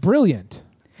 That is brilliant.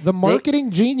 The marketing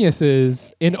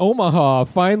geniuses in Omaha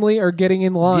finally are getting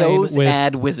in line. Those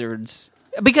ad wizards.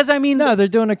 Because, No, they're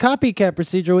doing a copycat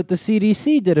procedure what the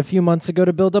CDC did a few months ago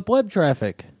to build up web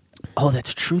traffic. Oh,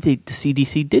 that's true. The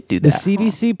CDC did do that. The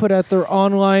CDC put out their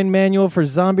online manual for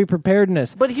zombie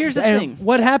preparedness. But here's the thing.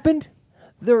 What happened?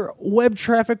 Their web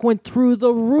traffic went through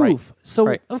the roof. Right.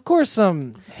 So, of course,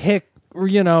 some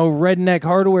redneck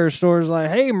hardware stores like,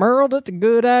 hey, Merle, that's a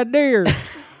good idea.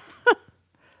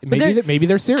 Maybe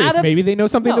they're serious. Maybe they know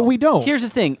something that we don't. Here's the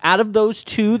thing. Out of those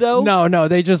 2, though... No,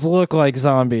 they just look like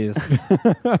zombies.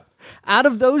 Out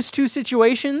of those 2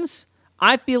 situations,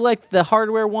 I feel like the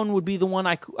hardware one would be the one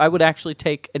I would actually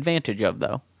take advantage of,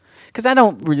 though. Because I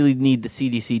don't really need the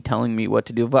CDC telling me what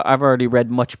to do. But I've already read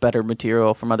much better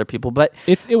material from other people. But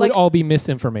it would all be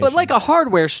misinformation. But like a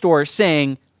hardware store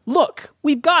saying, look,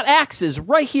 we've got axes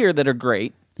right here that are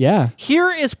great. Yeah.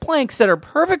 Here is planks that are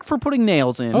perfect for putting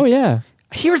nails in. Oh, yeah.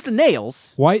 Here's the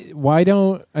nails. Why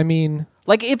don't I mean?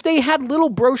 Like if they had little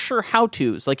brochure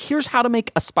how-tos, like here's how to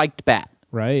make a spiked bat.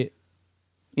 Right.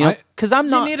 You know, because I'm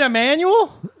not. You need a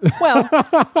manual? Well,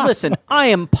 listen, I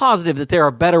am positive that there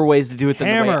are better ways to do it than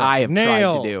the way I have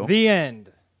nail, tried to do. The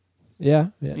end. Yeah.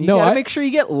 You gotta make sure you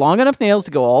get long enough nails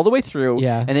to go all the way through.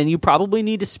 Yeah. And then you probably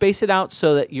need to space it out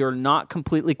so that you're not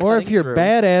completely cutting Or if you're through.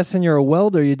 badass and you're a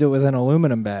welder, you do it with an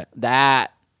aluminum bat.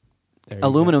 That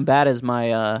aluminum bat is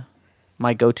my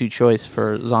my go-to choice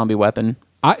for zombie weapon.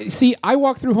 I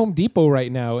walk through Home Depot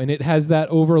right now, and it has that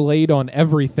overlaid on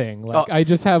everything. Like I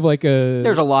just have like a.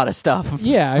 There's a lot of stuff.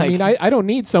 Yeah, I mean, I don't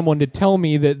need someone to tell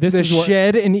me that this The is what,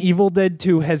 shed in Evil Dead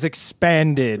 2 has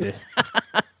expanded.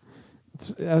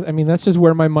 I mean, that's just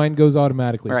where my mind goes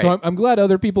automatically. Right. So I'm glad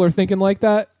other people are thinking like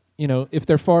that. You know, if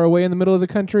they're far away in the middle of the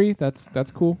country, that's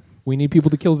cool. We need people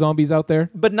to kill zombies out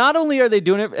there. But not only are they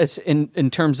doing it as in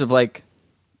terms of like,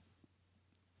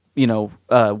 you know,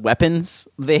 weapons,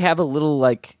 they have a little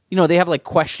like, you know, they have like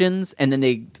questions, and then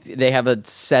they have a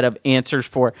set of answers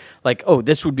for like, oh,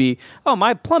 this would be, oh,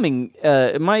 my plumbing,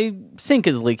 my sink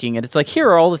is leaking, and it's like, here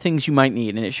are all the things you might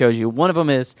need, and it shows you. One of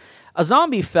them is, a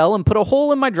zombie fell and put a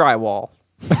hole in my drywall.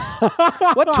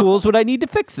 What tools would I need to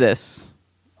fix this?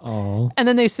 Oh. And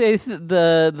then they say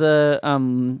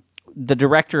the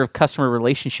director of customer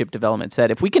relationship development said,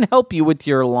 if we can help you with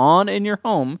your lawn and your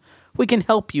home, we can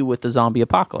help you with the zombie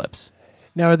apocalypse.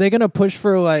 Now, are they going to push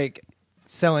for like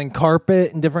selling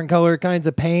carpet and different color kinds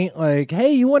of paint? Like,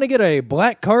 hey, you want to get a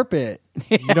black carpet?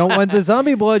 You don't want the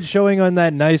zombie blood showing on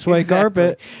that nice white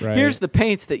carpet. Right. Here's the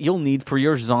paints that you'll need for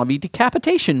your zombie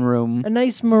decapitation room. A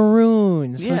nice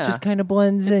maroon, so it Yeah. just kind of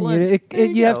blends in. blends- there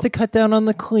you You have go. to cut down on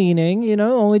the cleaning. You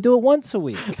know, only do it once a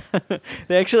week.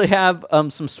 They actually have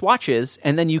some swatches,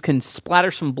 and then you can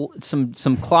splatter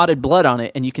some clotted blood on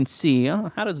it, and you can see,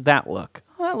 oh, how does that look?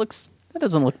 Oh, that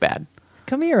doesn't look bad.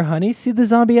 Come here, honey. See the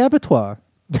zombie abattoir.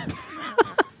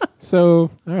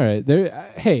 So, all right.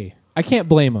 Hey, I can't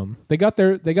blame them. They got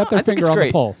their I think finger it's on great.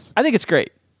 the pulse. I think it's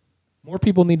great. More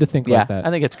people need to think Yeah, like that.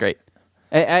 I think it's great.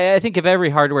 I think if every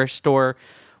hardware store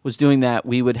was doing that,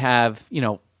 we would have, you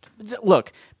know,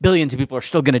 look, billions of people are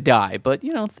still going to die, but,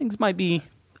 you know, things might be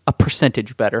a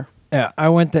percentage better. Yeah, I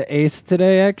went to Ace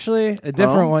today, actually. A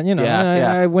different one, you know. Yeah, and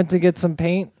yeah. I went to get some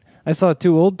paint. I saw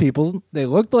two old people. They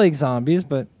looked like zombies,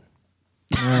 but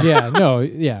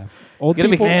yeah. Old You gotta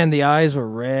be people. man, the eyes were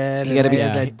red. You gotta and they be-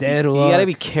 had that dead You look. got to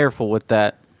be careful with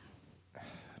that.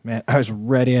 Man, I was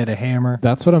ready. I had a hammer.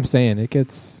 That's what I'm saying. It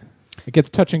gets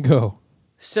touch and go.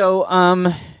 So,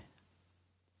 I'm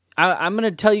going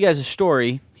to tell you guys a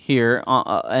story here,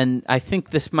 and I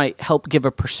think this might help give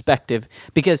a perspective,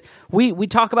 because we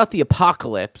talk about the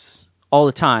apocalypse all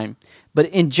the time, but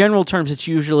in general terms, it's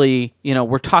usually, you know,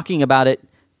 we're talking about it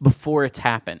before it's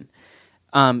happened.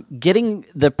 Getting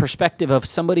the perspective of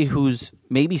somebody who's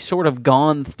maybe sort of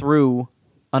gone through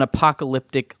an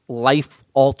apocalyptic,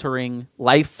 life-altering,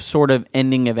 life sort of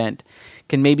ending event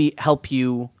can maybe help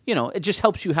you, you know, it just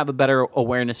helps you have a better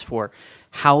awareness for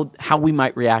how we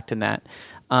might react in that.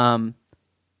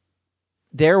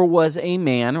 There was a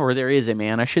man, or there is a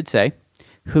man, I should say,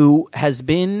 who has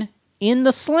been in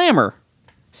the slammer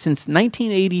since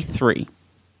 1983,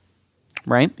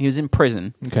 right? He was in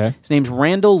prison. Okay. His name's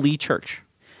Randall Lee Church.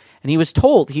 And he was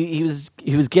told, he was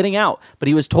getting out, but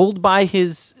he was told by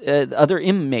his other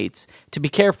inmates to be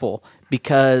careful,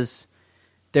 because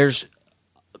there's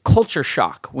culture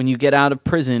shock when you get out of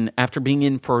prison after being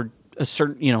in for a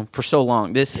certain, you know, for so long.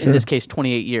 In this case,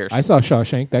 28 years. I saw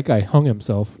Shawshank. That guy hung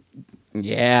himself.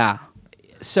 Yeah.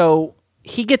 So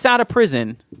he gets out of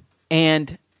prison,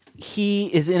 and he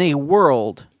is in a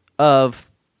world of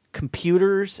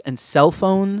computers and cell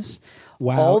phones.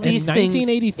 Wow. All these and things.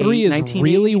 1983 is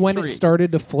really when it 1983.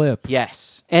 started to flip.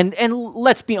 Yes. And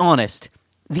let's be honest.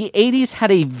 The 80s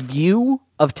had a view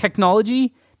of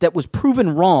technology that was proven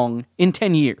wrong in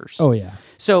 10 years. Oh, yeah.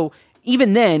 So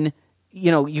even then, you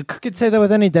know, you could. Could say that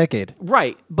with any decade.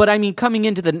 Right, but I mean,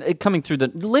 living through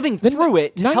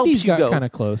it 90s helps you got go kind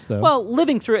of close, though. Well,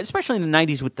 living through it, especially in the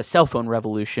 90s with the cell phone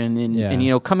revolution, and Yeah. you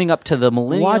know, coming up to the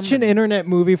millennium. Watch an internet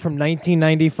movie from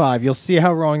 1995. You'll see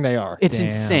how wrong they are. It's Damn.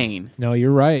 insane. No,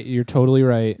 you're right. You're totally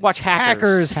right. Watch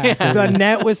Hackers. Hackers. The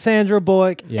Net with Sandra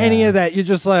Bullock. Yeah. Any of that. You're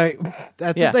just like,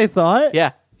 that's Yeah. what they thought?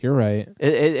 Yeah. You're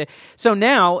right. So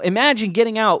now, imagine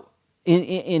getting out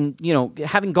in you know,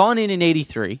 having gone in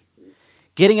 83,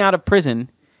 getting out of prison.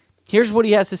 Here's what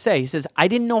he has to say. He says, I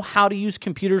didn't know how to use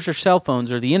computers or cell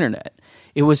phones or the internet.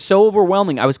 It was so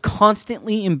overwhelming. I was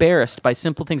constantly embarrassed by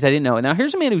simple things I didn't know. And now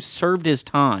here's a man who served his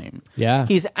time. Yeah.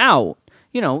 He's out.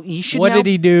 You know, he should What now- did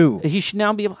he do? He should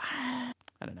now be able. I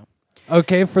don't know.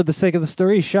 Okay, for the sake of the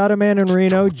story, he shot a man in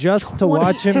Reno just to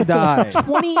watch him die.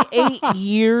 28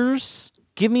 years.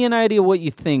 Give me an idea what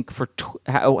you think for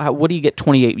what do you get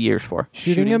 28 years for?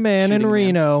 Shooting a man in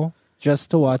Reno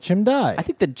just to watch him die. I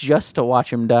think that just to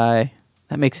watch him die,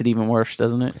 that makes it even worse,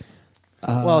 doesn't it?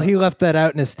 Well, he left that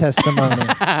out in his testimony.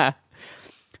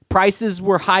 Prices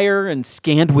were higher and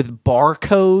scanned with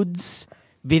barcodes.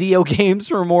 Video games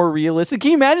were more realistic.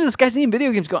 Can you imagine this guy seeing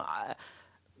video games going,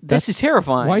 this is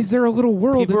terrifying. Why is there a little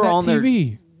world People in are that on their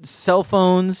TV? cell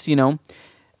phones, you know.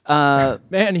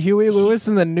 Man, Huey Lewis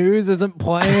in the news isn't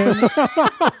playing.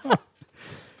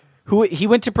 He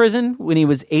went to prison when he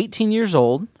was 18 years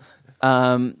old.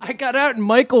 I got out and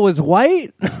Michael was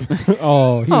white.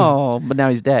 But now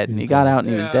he's dead. He got out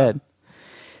and he was dead.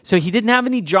 So he didn't have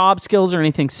any job skills or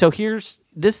anything. So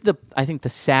I think the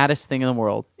saddest thing in the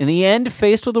world. In the end,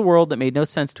 faced with a world that made no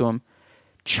sense to him,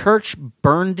 church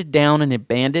burned down an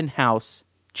abandoned house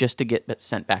just to get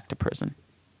sent back to prison.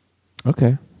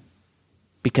 Okay.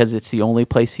 Because it's the only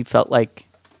place he felt like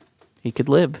he could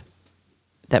live.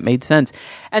 That made sense.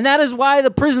 And that is why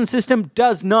the prison system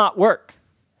does not work.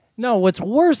 No, what's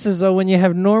worse is though when you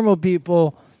have normal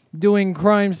people doing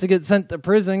crimes to get sent to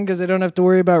prison because they don't have to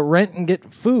worry about rent and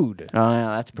get food. Oh,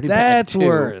 yeah, that's pretty bad. That's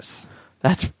worse.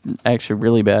 That's actually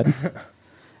really bad.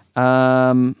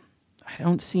 I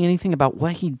don't see anything about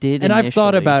what he did. And initially. I've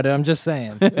thought about it. I'm just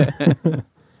saying.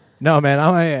 No, man,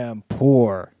 I am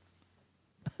poor.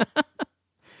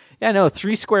 Yeah, no,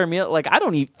 3 square meal. Like, I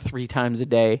don't eat 3 times a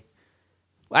day.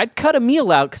 I'd cut a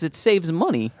meal out because it saves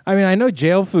money. I mean, I know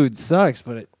jail food sucks,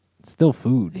 but it's still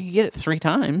food. You get it 3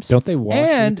 times. Don't they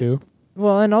wash you too?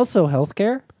 Well, and also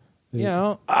healthcare. You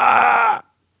know,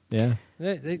 Yeah.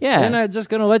 they're not just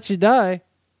going to let you die.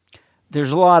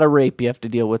 There's a lot of rape you have to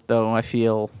deal with, though. I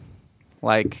feel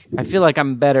like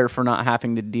I'm better for not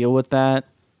having to deal with that.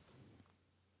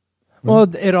 Well,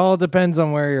 it all depends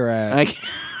on where you're at.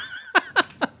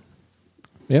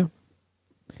 Yeah.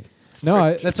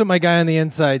 That's what my guy on the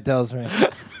inside tells me.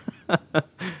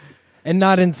 And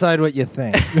not inside what you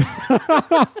think.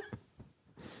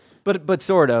 But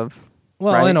sort of.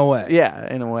 Well, right? in a way.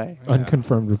 Yeah, in a way.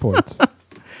 Unconfirmed reports.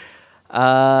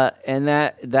 And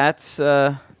that's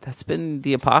been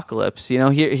the apocalypse. You know,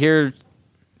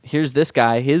 here's this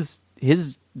guy. His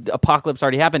apocalypse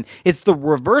already happened. It's the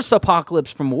reverse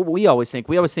apocalypse from what we always think.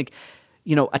 We always think,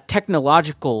 you know, a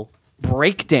technological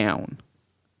breakdown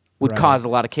would cause a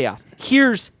lot of chaos.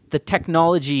 Here's the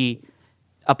technology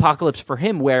apocalypse for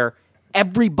him, where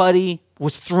everybody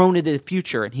was thrown into the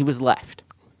future and he was left.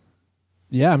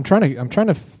 Yeah, I'm trying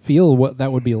to feel what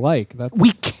that would be like.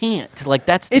 We can't. Like,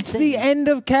 that's the It's thing. the end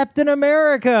of Captain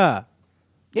America.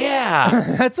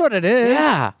 Yeah. That's what it is.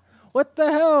 Yeah. What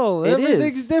the hell? It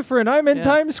Everything's is. different. I'm in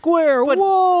Times Square. But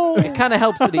Whoa. It kind of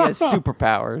helps that he has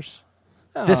superpowers.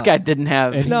 This guy didn't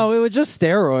have. No, it was just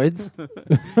steroids.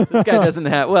 This guy doesn't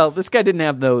have. Well, this guy didn't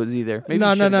have those either. Maybe No.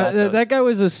 he should've got those. That guy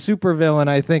was a supervillain,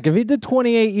 I think. If he did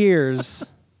 28 years.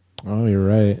 Oh, you're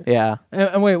right. Yeah.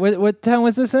 And wait, what town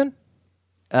was this in?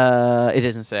 It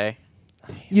doesn't say.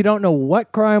 You don't know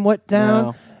what crime, what town?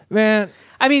 No. Man,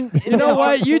 I mean, you know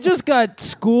what? You just got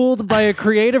schooled by a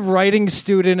creative writing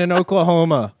student in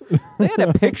Oklahoma. they had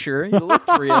a picture. It looked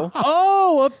real.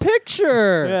 Oh, a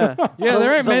picture. Yeah.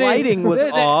 There aren't the many. lighting was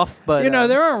off, but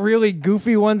there aren't really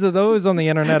goofy ones of those on the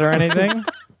internet or anything.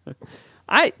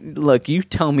 Look. You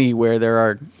tell me where there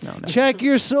are. No. Check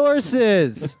your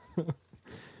sources.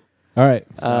 All right.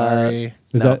 Sorry.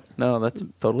 No, that's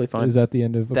totally fine. Is that the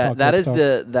end of that is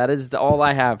Apocalypse that is all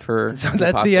I have for. So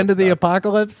that's the end of the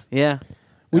apocalypse? Yeah.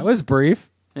 That was brief.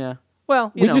 Yeah.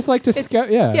 Well, We just like to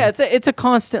Yeah, it's a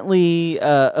constantly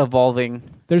evolving.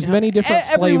 There's many different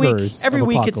flavors. Every of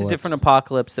week, it's a apocalypse. different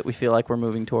apocalypse that we feel like we're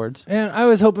moving towards. And I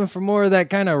was hoping for more of that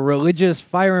kind of religious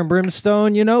fire and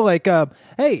brimstone, like,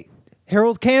 hey,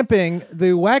 Harold Camping,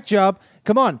 the whack job,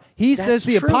 come on. He says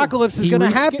the true. apocalypse is going to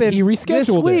happen he rescheduled this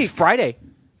it. week. Friday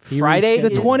rescheduled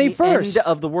The is 21st. the end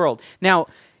of the world. Now,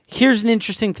 here's an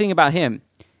interesting thing about him.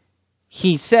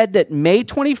 He said that May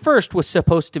 21st was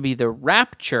supposed to be the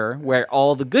rapture, where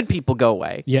all the good people go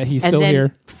away. Yeah, he's And still then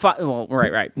here.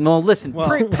 Right. Well, listen,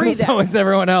 pre that, So is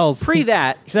everyone else. pre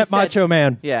that, Except he said- Macho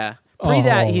Man. Yeah. Pre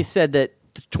that, Oh. he said that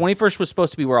the 21st was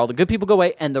supposed to be where all the good people go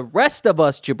away, and the rest of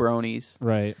us jabronis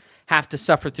Right. have to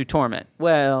suffer through torment.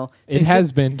 Well, It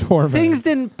has been torment. things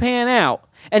didn't pan out.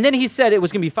 And then he said it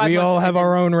was going to be 5 We months. all and have then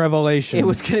our own revelations. It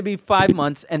was going to be 5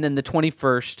 months, and then the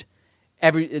 21st,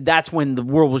 that's when the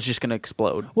world was just going to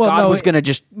explode. Well, God no, was going to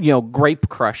just, grape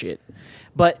crush it.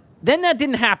 But then that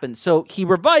didn't happen. So he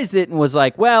revised it and was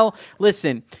like, well,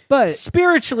 listen, But-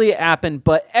 spiritually it happened,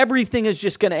 but everything is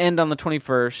just going to end on the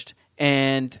 21st.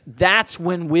 And that's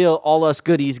when all us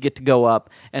goodies get to go up,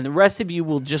 and the rest of you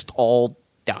will just all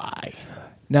die.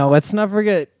 Now, let's not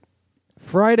forget,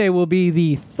 Friday will be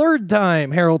the third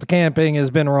time Harold Camping has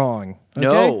been wrong. Okay?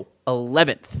 No,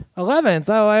 11th. 11th?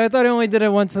 Oh, I thought he only did it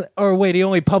once. Or wait, he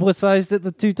only publicized it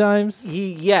the 2 times?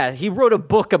 He wrote a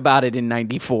book about it in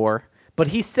 94, but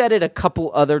he said it a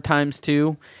couple other times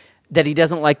too that he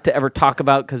doesn't like to ever talk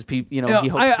about because he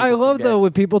hopes I love, forget. though,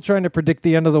 with people trying to predict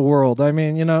the end of the world. I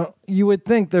mean, you would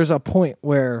think there's a point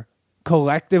where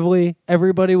collectively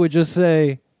everybody would just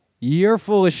say, you're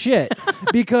full of shit.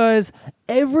 Because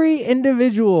every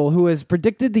individual who has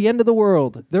predicted the end of the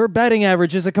world, their batting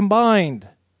average is a combined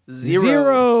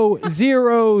 0,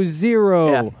 0,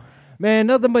 0. Yeah. Man,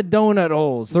 nothing but donut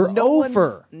holes. They're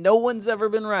over. No one's ever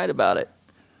been right about it.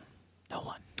 No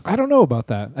one. I don't know about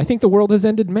that. I think the world has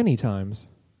ended many times.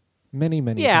 Many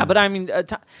times. Yeah, but I mean,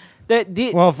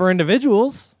 Well, for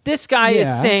individuals. this guy is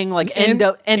Yeah. saying like end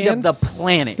of the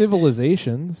planet.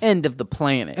 Civilizations. End of the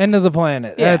planet. End of the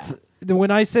planet. Yeah. That's when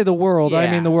I say the world, I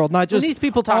Yeah. mean the world, not just when these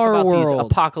people talk our about world. these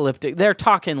apocalyptic. They're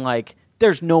talking like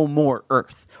there's no more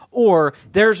Earth, or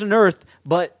there's an Earth,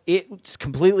 but it's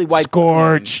completely wiped.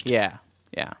 Scorched. Yeah,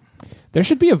 yeah. There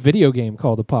should be a video game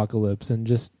called Apocalypse, and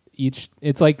just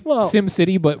it's like Sim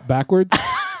City but backwards.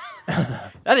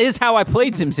 That is how I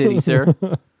played SimCity, sir.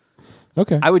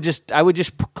 Okay. I would just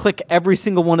click every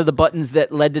single one of the buttons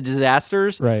that led to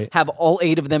disasters. Right. Have all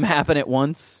 8 of them happen at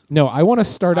once. No, I want to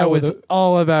start I out was with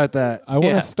all about that. I want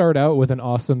Yeah. to start out with an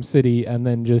awesome city, and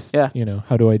then just Yeah.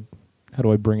 how do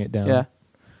I bring it down? Yeah.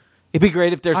 It'd be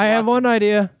great if there's. I have lots one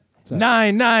idea. that?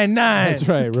 999. That's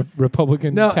right.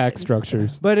 Republican No. tax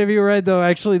structures. But if you read though,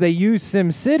 actually they use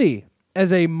SimCity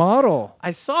as a model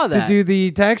I saw that. to do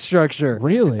the tax structure.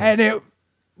 Really? And it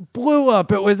blew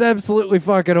up. It was absolutely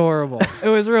fucking horrible. It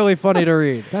was really funny to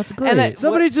read. That's great. And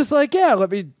Somebody's just like, yeah, let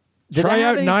me Did try that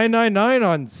have out any- 999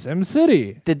 on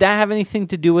SimCity. Did that have anything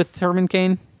to do with Herman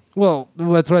Cain? Well,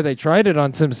 that's why they tried it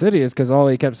on SimCity, is because all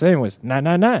he kept saying was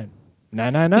 999,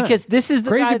 999. Because this is the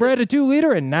Crazy guy Bread, a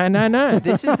 2-liter, and 999.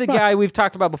 This is the guy we've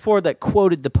talked about before that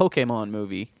quoted the Pokemon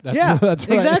movie. That's, yeah, that's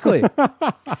right. exactly.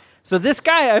 So this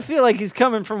guy, I feel like he's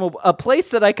coming from a place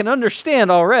that I can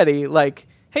understand already. Like,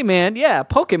 hey man, yeah,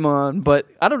 Pokemon, but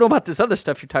I don't know about this other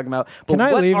stuff you're talking about. But Can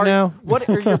I leave now? What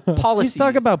are your policies? He's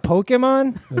talking about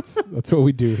Pokemon. That's what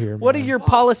we do here. What are man. your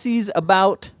policies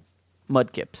about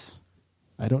mudkips?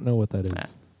 I don't know what that is. Nah.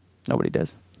 Nobody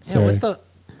does. Sorry.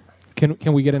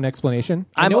 Can we get an explanation?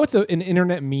 I I'm know a- it's an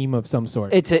internet meme of some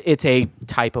sort. It's a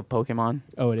type of Pokemon.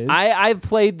 Oh, it is? I've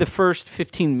played the first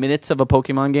 15 minutes of a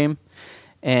Pokemon game,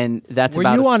 and that's Were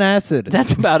about you on acid?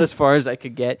 That's about as far as I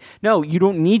could get. No, you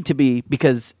don't need to be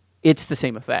because it's the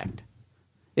same effect.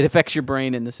 It affects your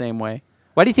brain in the same way.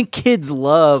 Why do you think kids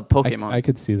love Pokemon? I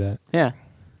could see that. Yeah.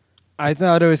 I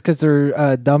thought it was because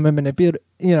they're dumb and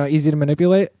easy to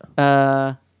manipulate.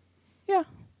 Yeah.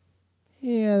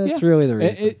 Yeah, that's Yeah. really the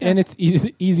reason. And it's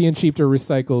easy and cheap to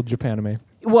recycle Japanime.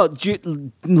 Well,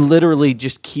 literally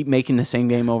just keep making the same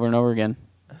game over and over again.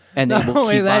 And they Not will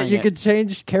only keep that, buying you it. could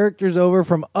change characters over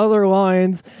from other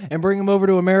lines and bring them over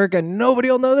to America, and nobody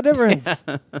will know the difference.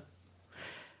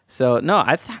 So, no,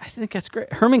 I think that's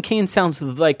great. Herman Cain sounds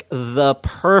like the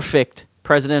perfect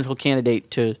presidential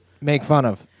candidate to... Make fun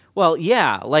of. Well,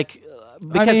 yeah, like...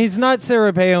 I mean, he's not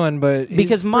Sarah Palin, but he's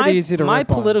because pretty easy to my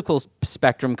rip on. political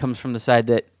spectrum comes from the side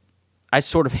that I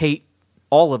sort of hate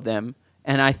all of them,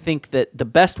 and I think that the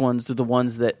best ones are the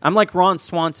ones that I'm like Ron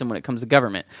Swanson when it comes to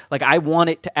government. Like I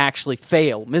want it to actually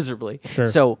fail miserably. Sure.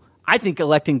 So I think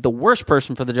electing the worst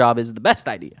person for the job is the best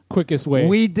idea. Quickest way.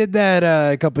 We did that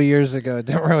a couple years ago. It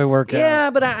didn't really work out. Yeah,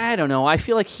 but I don't know. I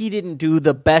feel like he didn't do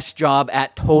the best job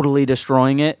at totally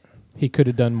destroying it. He could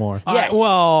have done more. Yes.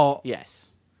 Well, Yes.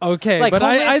 okay, Like but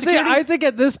Homeland I think Security?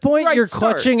 at this point Right you're start.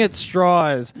 clutching at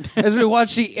straws as we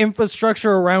watch the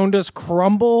infrastructure around us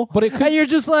crumble. But it could- and you're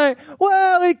just like,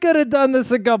 well, he could have done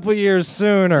this a couple years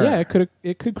sooner. Yeah,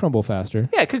 it could crumble faster.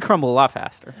 Yeah, it could crumble a lot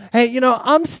faster. Hey,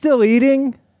 I'm still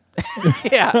eating.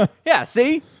 Yeah. Yeah.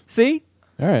 See?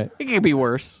 All right. It could be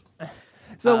worse.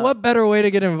 So what better way to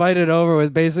get invited over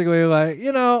with basically like,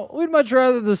 we'd much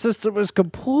rather the system was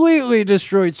completely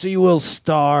destroyed so you will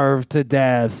starve to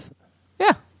death.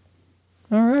 Yeah.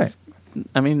 All right.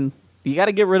 I mean, you got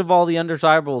to get rid of all the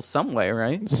undesirables some way,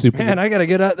 right? Soup. Man, I got to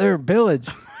get out there and pillage.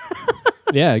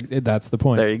 Yeah, that's the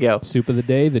point. There you go. Soup of the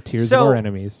day, the tears So- of our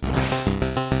enemies.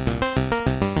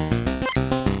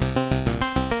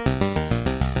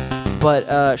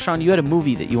 But, Sean, you had a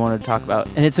movie that you wanted to talk about,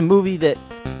 and it's a movie that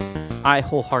I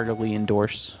wholeheartedly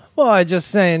endorse. Well, I just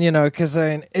saying, because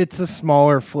it's a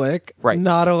smaller flick. Right.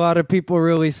 Not a lot of people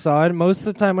really saw it. Most of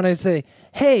the time when I say,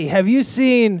 hey, have you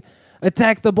seen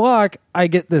Attack the Block? I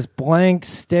get this blank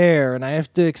stare, and I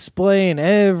have to explain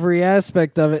every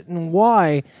aspect of it and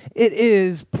why it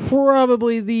is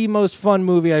probably the most fun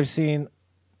movie I've seen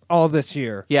all this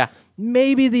year. Yeah.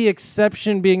 Maybe the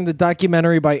exception being the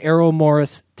documentary by Errol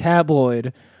Morris,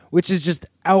 Tabloid, which is just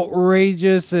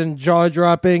outrageous and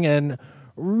jaw-dropping and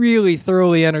really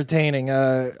thoroughly entertaining.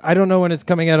 I don't know when it's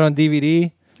coming out on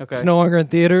DVD. Okay. It's no longer in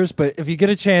theaters, but if you get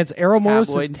a chance, Errol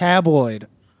Morris's Tabloid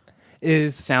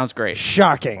is Sounds great.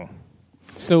 shocking.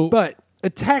 So, But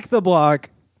Attack the Block,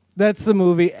 that's the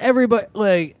movie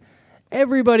everybody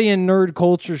in nerd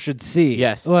culture should see.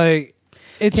 Yes.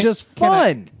 It's just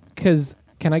fun.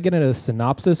 can I get a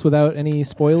synopsis without any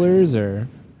spoilers or?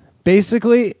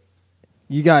 Basically,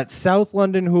 you got South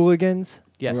London hooligans.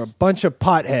 Yes. They're a bunch of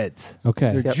potheads.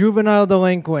 Okay. They're juvenile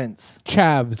delinquents.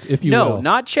 Chavs, if you will. No,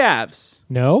 not chavs.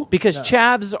 No? Because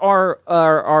chavs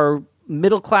are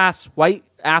middle class white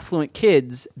affluent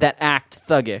kids that act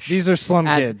thuggish. These are slum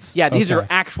kids. Yeah, these Okay. are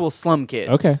actual slum kids.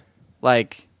 Okay.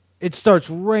 Like, It starts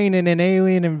raining an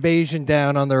alien invasion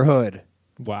down on their hood.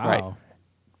 Wow. Right.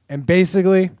 And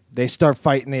basically, they start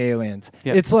fighting the aliens.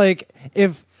 Yep. It's like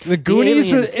if the the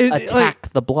Goonies aliens was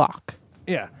attack the block.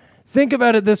 yeah. Think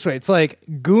about it this way. It's like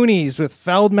Goonies with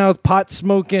foul-mouthed,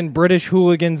 pot-smoking British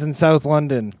hooligans in South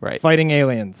London Right. fighting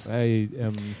aliens. I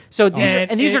am. So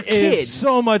these are it is kids.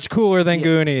 so much cooler than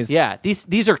Goonies. Yeah,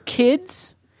 these are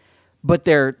kids, but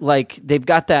they're like they've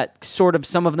got that sort of.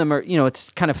 Some of them are, it's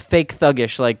kind of fake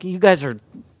thuggish. Like you guys are,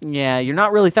 you're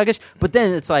not really thuggish. But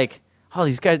then it's like, oh,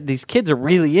 these kids are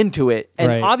really into it, and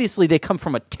Right. obviously they come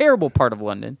from a terrible part of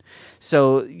London,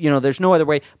 so there's no other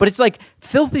way. But it's like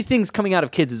filthy things coming out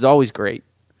of kids is always great.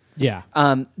 Yeah.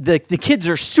 The kids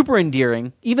are super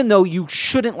endearing, even though you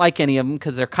shouldn't like any of them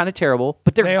because they're kind of terrible.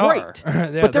 But they're They great. are. Yeah,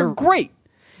 but they're they're- great.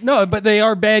 No, but they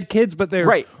are bad kids, but they're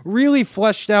Right. really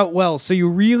fleshed out well. So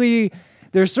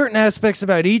there's certain aspects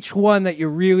about each one that you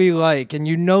really like, and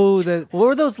that What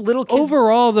were those little kids?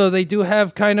 overall, though, they do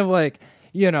have kind of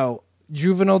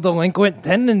juvenile delinquent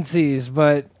tendencies,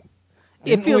 but It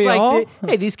didn't feels we like all?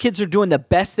 hey, these kids are doing the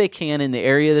best they can in the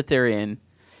area that they're in,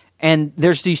 and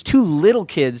there's these two little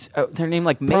kids. They're named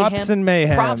like Mayhem. Props and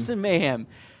Mayhem. Props and Mayhem.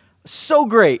 So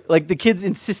great, like the kids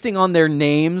insisting on their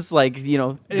names, like they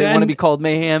want to And be called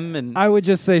Mayhem, and I would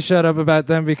just say shut up about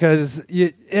them because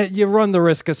you run the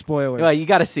risk of spoilers. well, you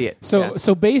got to see it. So Yeah.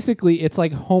 so basically, it's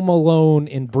like Home Alone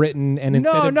in Britain, and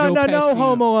instead of Joe no, Pesci,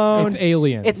 Home Alone. it's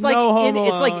Alien. it's like no Home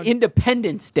it's like Alone.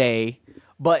 Independence Day,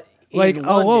 but like in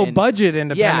a low London. budget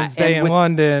Independence Yeah, Day and in with-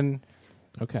 London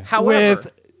okay. However,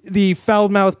 with the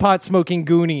foul-mouthed pot-smoking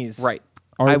Goonies. right.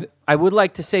 Are I would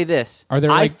like to say this. Are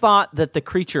there, I like- thought that the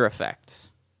creature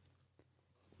effects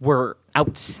were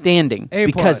outstanding A+.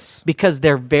 because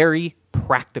they're very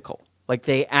practical. Like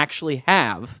they actually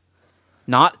have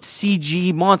not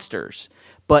CG monsters,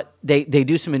 but they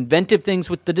do some inventive things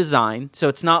with the design. So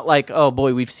it's not like, oh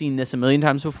boy, we've seen this a million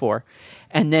times before.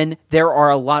 And then there are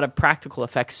a lot of practical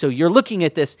effects. So you're looking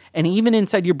at this, and even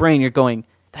inside your brain, you're going,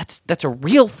 that's a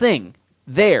real thing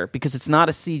there because it's not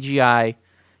a CGI.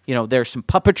 There's some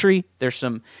puppetry. There's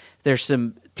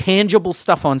some tangible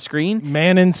stuff on screen.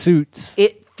 Man in suits.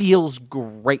 It feels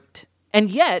great. And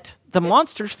yet, the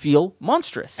monsters feel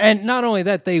monstrous. And not only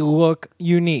that, they look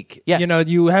unique. Yes.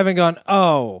 You haven't gone,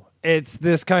 oh, it's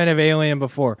this kind of alien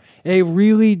before. They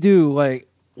really do,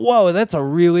 whoa, that's a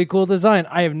really cool design.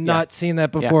 I have not seen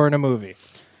that before in a movie.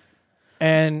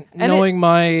 And knowing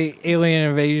my alien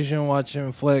invasion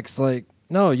watching flicks,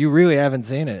 no, you really haven't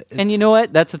seen it. And you know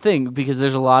what? That's the thing, because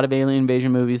there's a lot of alien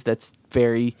invasion movies that's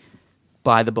very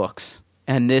by the books.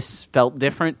 And this felt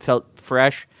different, felt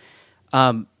fresh,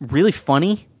 really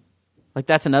funny. Like,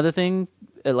 that's another thing.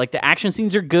 Like, the action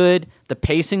scenes are good, the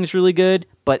pacing's really good,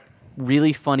 but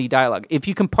really funny dialogue. If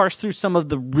you can parse through some of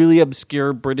the really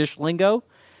obscure British lingo,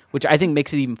 which I think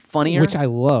makes it even funnier. which I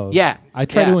love. Yeah. I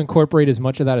try Yeah. to incorporate as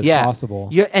much of that as possible.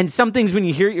 Yeah, and some things when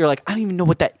you hear it, you're like, I don't even know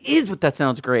what that is, but that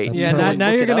sounds great. Yeah, You now, really now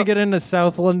look you're it going to up. get into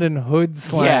South London hood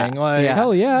slang. Yeah.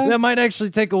 Hell yeah. That might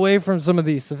actually take away from some of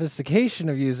the sophistication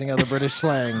of using other British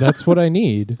slang. That's what I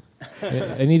need.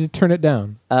 I need to turn it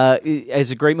down.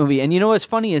 It's a great movie. And you know what's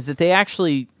funny is that they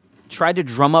actually tried to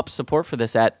drum up support for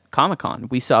this at Comic-Con.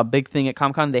 We saw a big thing at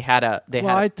Comic-Con.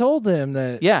 I told him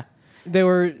that yeah. they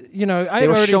were, I They were had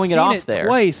already showing it seen off it there.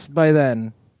 twice by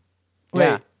then. Wait,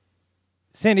 Yeah.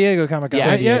 San Diego Comic-Con. Yeah.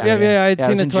 right? Yeah. Yeah, I had Yeah, it seen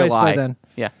was it in twice July. by then.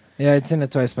 Yeah. Yeah, I'd seen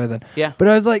it twice by then. Yeah. But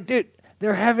I was like, dude,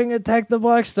 they're having Attack the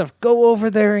Block stuff. Go over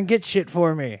there and get shit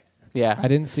for me. Yeah. I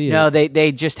didn't see it. No,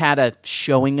 they just had a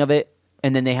showing of it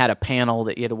and then they had a panel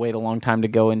that you had to wait a long time to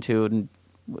go into, and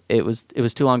it was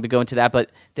too long to go into that. But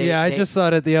I just saw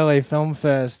it at the LA Film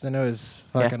Fest, and it was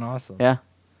fucking awesome. Yeah,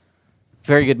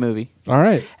 very good movie. All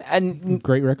right, and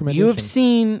great recommendation. You have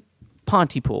seen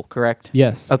Pontypool, correct?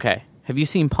 Yes. Okay. Have you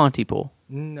seen Pontypool?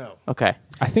 No. Okay.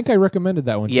 I think I recommended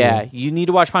that one. Yeah, to you need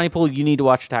to watch Pontypool. You need to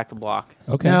watch Attack the Block.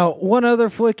 Okay. Now, one other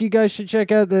flick you guys should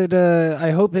check out that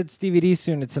I hope hits DVD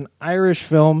soon. It's an Irish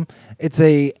film. It's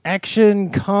a action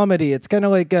comedy. It's kind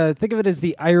of like think of it as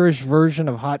the Irish version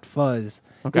of Hot Fuzz.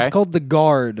 Okay. It's called The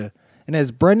Guard, and it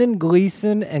has Brendan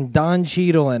Gleeson and Don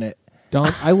Cheadle in it.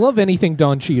 I love anything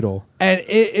Don Cheadle. And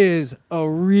it is a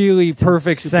really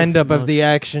perfect send-up of the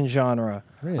action genre.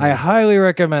 Really? I highly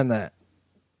recommend that.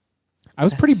 I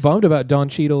was pretty bummed about Don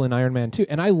Cheadle in Iron Man 2,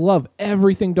 and I love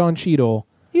everything Don Cheadle.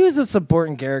 He was a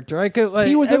supporting character. I could like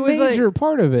He was it a major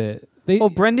part of it.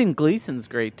 Brendan Gleeson's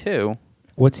great too.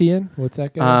 What's he in? What's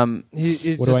that guy?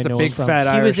 He's What do just I know a big him from?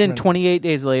 fat He was in Irishman. 28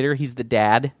 Days Later. He's the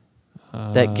dad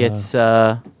that gets.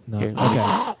 No. Here.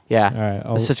 Okay. Yeah, All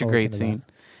right. it's such a I'll great look into scene.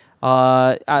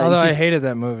 Although I He's- hated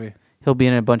that movie. he'll be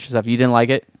in a bunch of stuff. You didn't like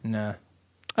it? Nah.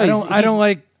 Oh, I don't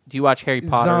like Do you watch Harry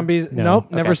Potter? zombies. No. Nope,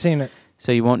 Okay. never seen it.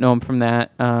 So you won't know him from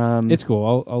that. It's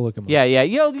cool. I'll look him up. Yeah.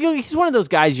 He's one of those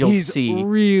guys you'll He's see.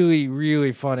 really,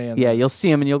 really funny. In Yeah, that. you'll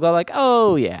see him and you'll go like,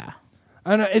 oh yeah.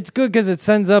 I know it's good because it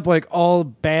sends up like all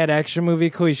bad action movie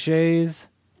cliches,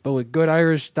 but with good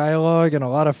Irish dialogue and a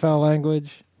lot of foul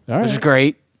language. All right. Which is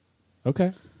great.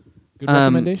 Okay. Good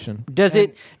recommendation. Does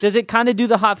it kind of do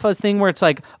the Hot Fuzz thing where it's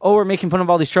like, oh, we're making fun of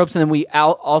all these tropes and then we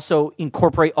also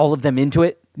incorporate all of them into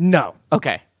it? No,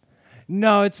 Okay.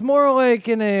 no, it's more like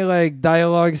in a like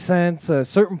dialogue sense.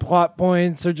 Certain plot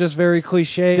points are just very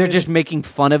cliche. They're just making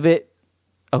fun of it?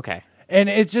 Okay. and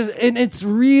it's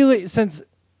really since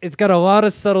it's got a lot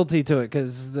of subtlety to it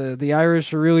because the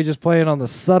Irish are really just playing on the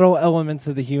subtle elements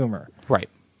of the humor. Right.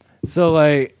 So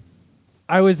like,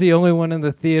 I was the only one in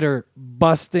the theater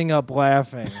busting up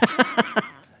laughing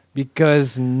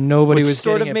because nobody Which was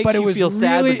sort of getting it. makes But it you was feel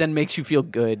sad, really- but then makes you feel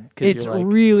good. 'Cause It's you're like,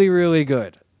 really, really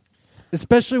good.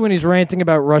 Especially when he's ranting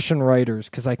about Russian writers,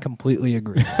 because I completely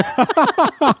agree.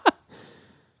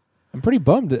 I'm pretty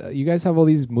bummed. You guys have all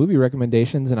these movie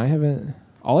recommendations, and I haven't.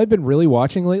 All I've been really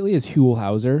watching lately is Huell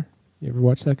Hauser. You ever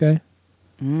watch that guy?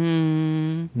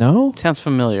 No? sounds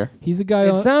familiar. He's a guy.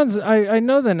 It sounds. I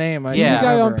know the name. He's Yeah. a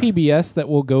guy on remember. PBS that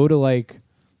will go to like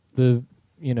the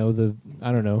I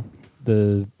don't know,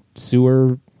 the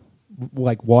sewer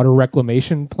like water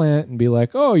reclamation plant and be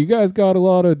like, "Oh, you guys got a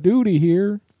lot of duty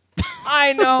here."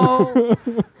 I know.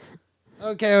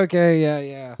 Okay,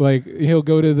 yeah. Like he'll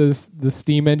go to the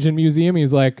steam engine museum.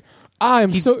 He's like,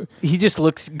 He just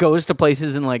goes to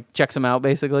places and like checks them out,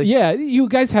 basically. yeah. You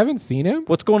guys haven't seen him?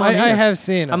 What's going on I here? have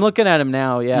seen him. I'm looking at him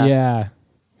now. Yeah. Yeah.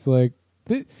 It's like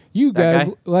you That guys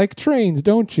guy? like trains,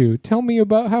 don't you? Tell me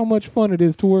about how much fun it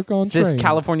is to work on Is trains. this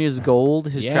California's Gold?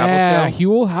 His Yeah, travel show.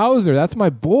 Huell Hauser. That's my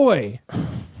boy.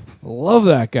 Love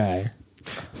that guy.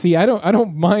 See, I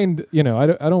don't mind. I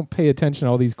don't pay attention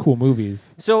to all these cool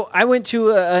movies. So I went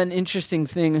to an interesting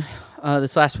thing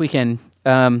this last weekend.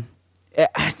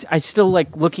 I still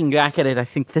like looking back at it. I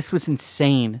think this was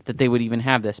insane that they would even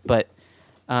have this. But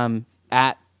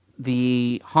at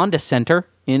the Honda Center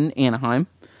in Anaheim,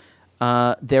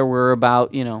 there were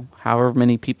about however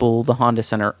many people the Honda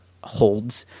Center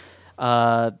holds,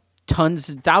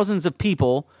 thousands of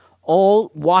people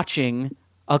all watching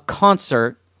a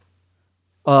concert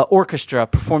orchestra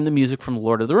perform the music from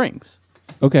Lord of the Rings.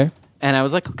 Okay. And I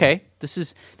was like, okay, this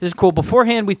is cool.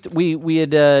 Beforehand, we had we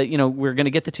were going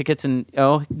to get the tickets, and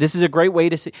this is a great way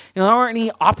to see. There aren't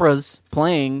any operas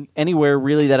playing anywhere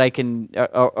really that I can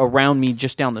around me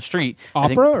just down the street.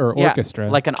 Opera or orchestra?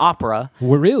 Like an opera.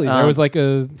 Well, really? There was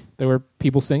there were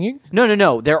people singing?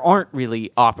 No. There aren't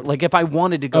really opera. Like if I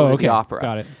wanted to go to okay. the opera,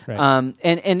 Got it. Right.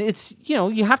 and it's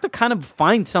you have to kind of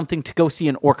find something to go see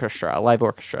an orchestra, a live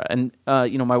orchestra. And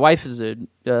my wife is a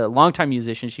longtime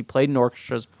musician. She played in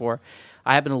orchestras before.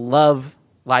 I happen to love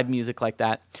live music like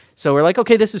that. So we're like,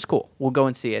 okay, this is cool. We'll go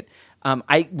and see it.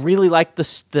 I really like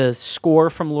the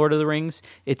score from Lord of the Rings.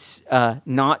 It's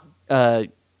not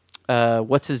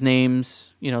what's his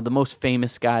name's the most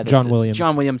famous guy, John Williams.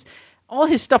 John Williams. All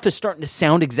his stuff is starting to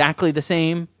sound exactly the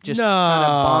same. Just kind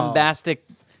of bombastic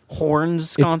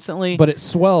horns constantly. But it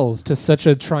swells to such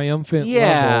a triumphant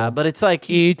level. But it's like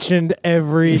each and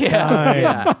every time.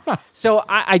 yeah. So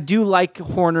I do like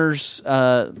Horner's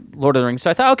Lord of the Rings. So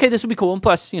I thought, okay, this would be cool. And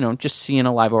plus, just seeing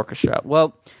a live orchestra.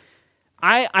 Well,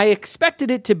 I expected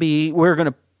it to be we're going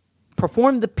to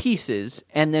perform the pieces,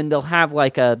 and then they'll have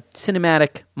like a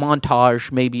cinematic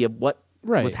montage maybe of what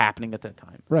was happening at that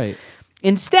time. Right.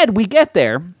 Instead, we get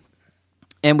there,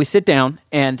 And we sit down,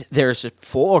 and there's a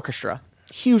full orchestra,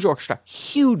 huge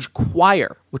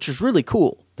choir, which is really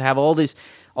cool to have all these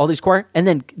choir. And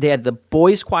then they had the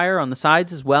boys' choir on the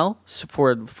sides as well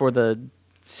for the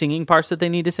singing parts that they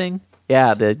need to sing.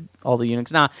 Yeah, all the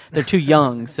eunuchs. Nah, they're too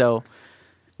young, so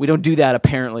we don't do that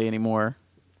apparently anymore.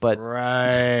 But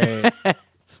Right.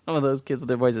 some of those kids with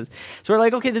their voices. So we're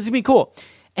like, okay, this is going to be cool.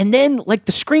 And then, like,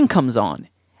 the screen comes on,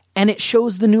 and it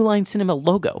shows the New Line Cinema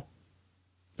logo.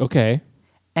 Okay.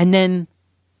 And then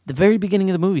the very beginning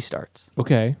of the movie starts.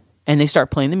 Okay. And they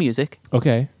start playing the music.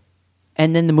 Okay.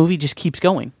 And then the movie just keeps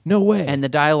going. No way. And the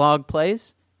dialogue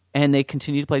plays, and they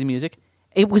continue to play the music.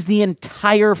 It was the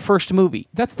entire first movie.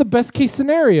 That's the best case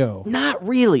scenario. Not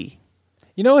really.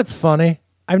 You know what's funny?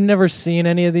 I've never seen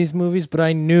any of these movies, but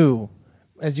I knew,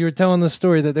 as you were telling the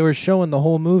story, that they were showing the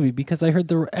whole movie because I heard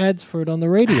the ads for it on the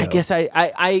radio. I guess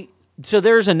so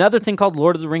there's another thing called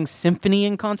Lord of the Rings Symphony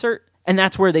in concert, and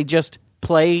that's where they just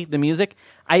play the music.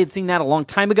 I had seen that a long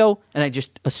time ago, and I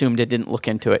just assumed I didn't look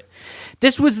into it.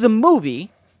 This was the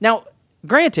movie. Now,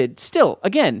 granted, still,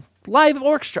 again, live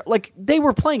orchestra. Like, they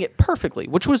were playing it perfectly,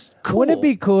 which was cool. Wouldn't it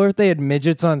be cooler if they had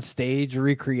midgets on stage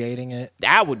recreating it?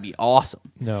 That would be awesome.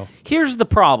 No. Here's the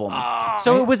problem.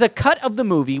 So it was a cut of the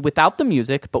movie without the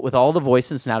music, but with all the voice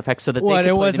and sound effects so that they could It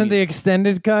play wasn't the music.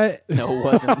 extended cut? No, it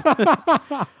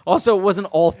wasn't. Also, it wasn't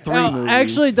all three movies.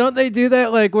 Actually, don't they do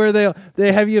that? Like where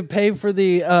they have you pay for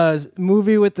the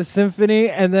movie with the symphony,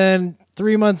 and then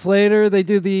 3 months later they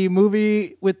do the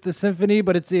movie with the symphony,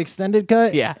 but it's the extended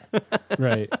cut? Yeah.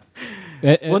 Right.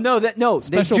 Well, no.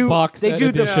 Special box They set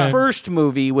do the edition. first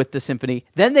movie with the symphony,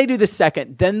 then they do the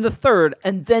second, then the third,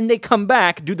 and then they come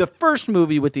back, do the first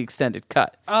movie with the extended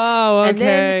cut. Oh, okay. And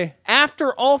then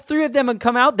after all three of them have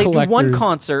come out, they do one Collectors.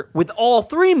 concert with all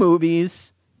three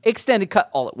movies, extended cut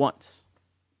all at once.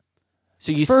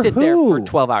 So you For sit there who? for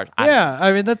 12 hours. Yeah,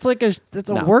 I mean that's like a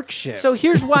No. work shift. So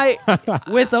here's why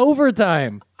with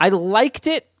overtime. I liked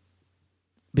it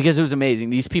because it was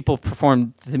amazing. These people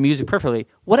performed the music perfectly.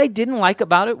 What I didn't like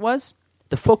about it was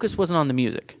the focus wasn't on the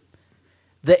music.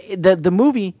 The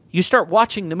movie, you start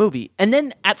watching the movie, and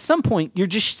then at some point you're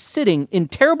just sitting in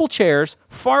terrible chairs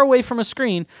far away from a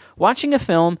screen watching a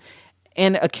film,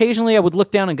 and occasionally I would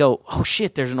look down and go, oh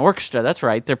shit, there's an orchestra. That's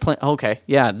right. They're playing. Okay,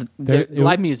 yeah,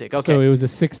 live music. Okay. So it was a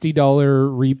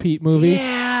 $60 repeat movie?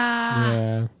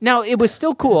 Yeah. Now, it was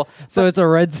still cool. So it's a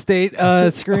red state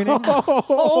screening.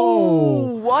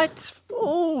 Oh, what?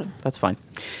 Oh, that's fine.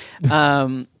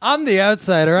 I'm the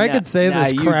outsider. I could say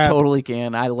this crap. You totally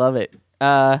can. I love it.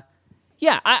 I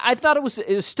thought it was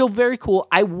still very cool.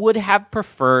 I would have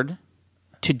preferred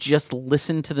to just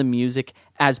listen to the music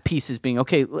as pieces being,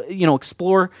 okay,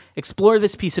 explore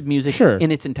this piece of music Sure.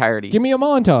 in its entirety. Give me a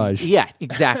montage. Yeah,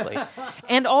 exactly.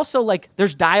 And also, like,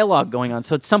 there's dialogue going on.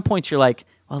 So at some points you're like,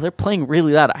 well, they're playing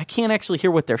really loud. I can't actually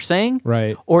hear what they're saying.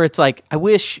 Right. Or it's like, I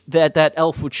wish that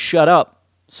elf would shut up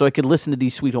so I could listen to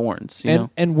these sweet horns. You know?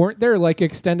 And weren't there like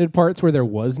extended parts where there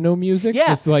was no music? Yeah,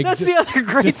 just like, that's the other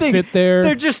great just thing. Sit there.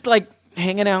 They're just like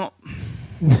hanging out.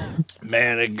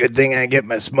 Man, a good thing I get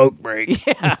my smoke break.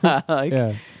 Yeah, like,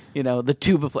 Yeah. the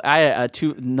tuba.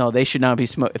 No, they should not be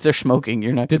smoking. If they're smoking,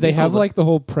 you're not. Did they have like the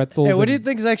whole pretzels? Hey, what do you and-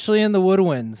 think's actually in the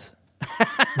woodwinds?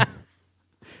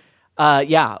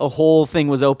 Yeah, a whole thing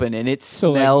was open and it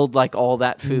So, like, smelled like all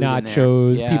that food. in there.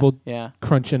 nachos, Yeah, people yeah.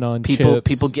 crunching on People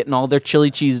chips? getting all their chili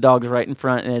cheese dogs right in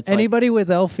front, and it's Anybody with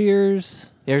elf ears?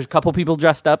 there's a couple people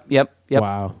dressed up. Yep.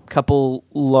 Wow. Couple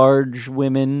large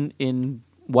women in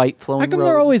white flowing How come robes.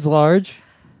 they're always large?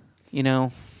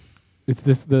 Is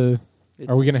this the?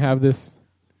 Are we going to have this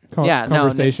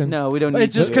conversation? No, we don't.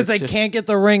 It's just because they can't get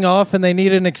the ring off and they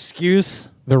need an excuse.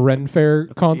 The Ren Fair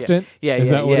constant. Yeah, Is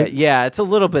that what it- yeah. It's a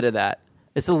little bit of that.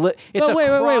 It's a it's But a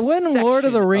wait. Wouldn't Lord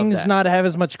of the cross-section Rings that. not have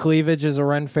as much cleavage as a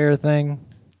Ren Fair thing?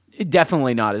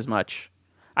 Definitely not as much.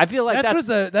 I feel like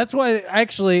That's why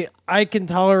actually I can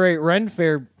tolerate Ren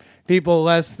Fair people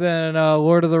less than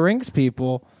Lord of the Rings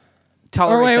people.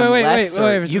 tolerate them wait.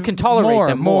 lesser. You can tolerate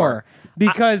them more.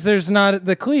 because there's not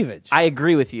the cleavage. I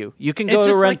agree with you. You can It's go to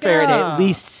just Ren like, Fair and at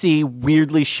least see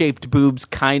weirdly shaped boobs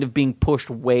kind of being pushed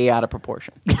way out of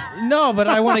proportion. No, but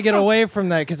I want to get away from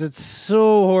that because it's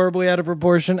so horribly out of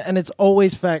proportion, and it's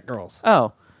always fat girls.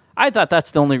 Oh, I thought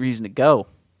that's the only reason to go.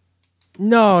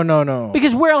 No.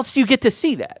 Because where else do you get to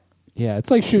see that? Yeah,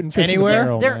 it's like shooting fish Anywhere? in a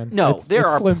barrel, There- man. no, It's there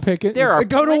are- slim pickings. there are-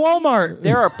 Go to Walmart.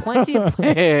 There are plenty of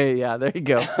yeah, there you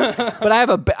go. But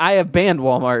I have banned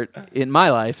Walmart in my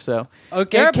life, so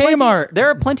Okay, there are Kmart. There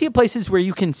are plenty of places where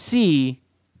you can see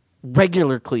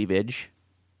regular cleavage,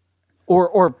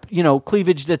 or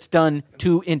cleavage that's done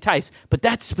to entice. But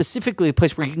that's specifically a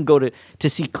place where you can go to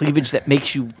see cleavage that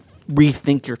makes you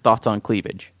rethink your thoughts on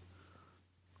cleavage.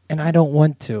 And I don't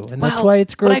want to, and that's Well, why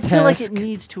it's grotesque. But I feel like it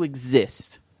needs to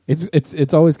exist.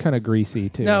 It's always kind of greasy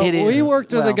too. No, It we is.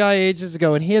 worked with a Well- guy ages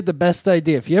ago, and he had the best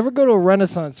idea. If you ever go to a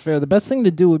Renaissance fair, the best thing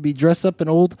to do would be dress up in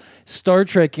old Star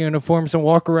Trek uniforms and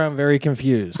walk around very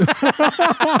confused.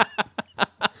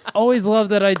 Always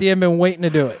loved that idea and been waiting to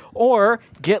do it. Or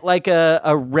get like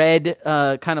a red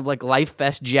kind of like life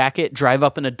vest jacket, drive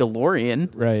up in a DeLorean,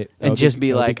 Right. That and would just be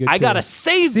that would like, good I too. gotta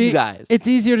save you guys. It's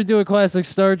easier to do a classic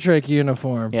Star Trek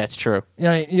uniform. Yeah, it's true.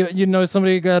 You know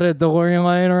somebody who got a DeLorean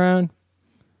lying around?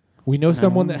 We know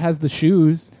someone that has the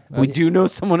shoes. We do know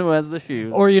someone who has the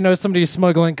shoes. Or you know somebody who's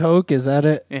smuggling coke? Is that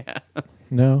it? Yeah.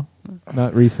 No,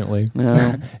 not recently.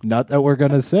 No. Not that we're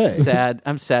going to say. Sad.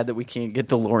 I'm sad that we can't get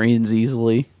DeLoreans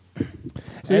easily.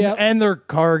 So yeah, And their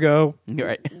cargo. You're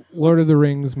right. Lord of the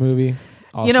Rings movie.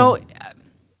 Awesome. You know,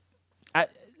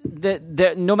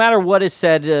 no matter what is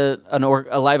said, a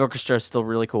live orchestra is still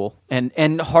really cool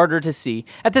and harder to see.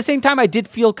 At the same time, I did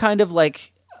feel kind of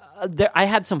like I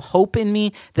had some hope in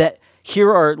me that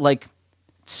here are like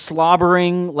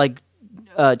slobbering, like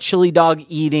chili dog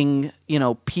eating,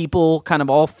 people kind of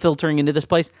all filtering into this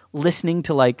place, listening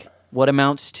to like what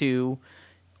amounts to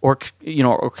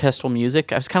orchestral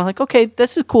music. I was kind of like, okay,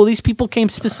 this is cool. These people came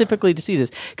specifically to see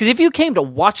this. Because if you came to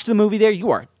watch the movie there,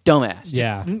 you are a dumbass.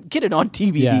 Yeah. Just get it on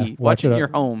DVD. Yeah, watch it in up. your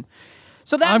home.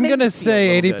 So that I'm made going me to feel say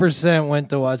a little good. 80% went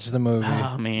to watch the movie.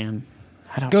 Oh, man.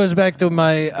 I don't Goes back to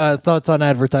my thoughts on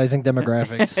advertising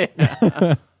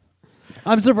demographics.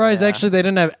 I'm surprised actually they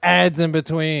didn't have ads in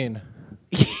between.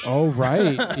 Oh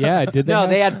right, yeah. Did they? No, have-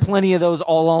 they had plenty of those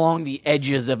all along the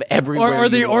edges of everywhere. Or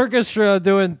the you look. orchestra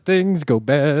doing things go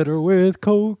better with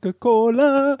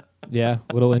Coca-Cola. Yeah,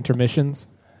 little intermissions.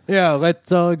 Yeah,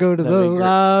 let's all go to That'd the be great.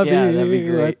 lobby. Yeah, that'd be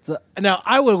great. Now,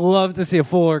 I would love to see a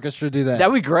full orchestra do that. That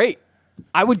would be great.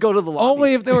 I would go to the lobby.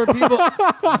 Only if there were people.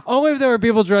 Only if there were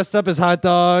people dressed up as hot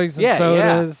dogs and yeah.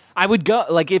 sodas. I would go.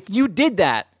 Like, if you did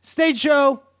that, Stage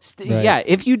show. Right. yeah,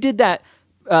 if you did that,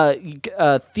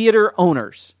 theater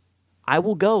owners, I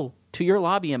will go to your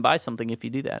lobby and buy something if you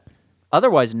do that.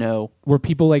 Otherwise, no. Were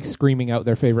people like screaming out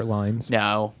their favorite lines?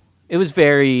 No. It was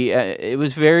very, it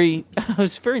was very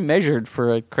measured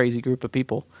for a crazy group of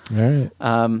people. All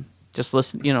right. Just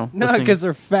listen, No, listening. because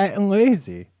they're fat and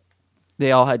lazy.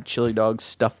 They all had chili dogs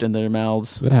stuffed in their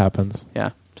mouths. It happens.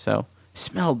 Yeah. So,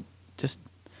 smelled just,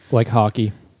 Like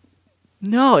hockey.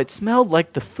 no, it smelled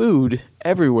like the food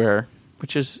everywhere,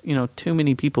 which is, too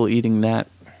many people eating that.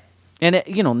 And,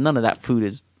 none of that food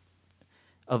is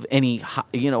of any,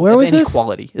 Where of was any this?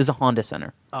 quality. It's a Honda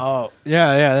Center. Oh,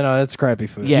 yeah, no, that's crappy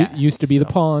food. Yeah. Used to be the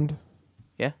So- pond.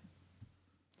 Yeah.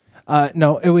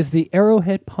 No, it was the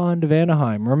Arrowhead Pond of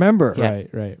Anaheim. Remember, Yeah.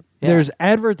 Right. Yeah. there's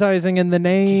advertising in the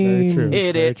name. Very true.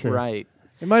 Very It true. right.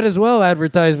 You might as well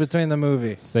advertise between the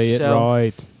movies. Say it So-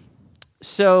 right.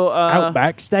 So,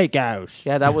 Outback Steakhouse.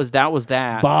 yeah, that was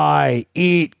that. Buy,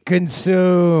 eat,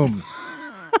 consume.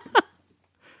 Are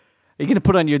you going to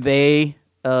put on your they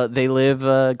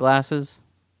live glasses?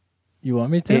 You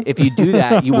want me to? If you do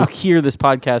that, you will hear this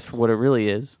podcast for what it really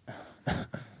is.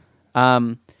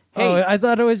 Hey, I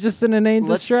thought it was just an inane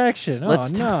let's- distraction.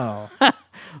 let's no.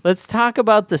 let's talk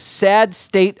about the sad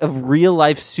state of real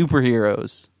life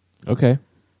superheroes. Okay.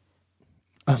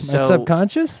 My So-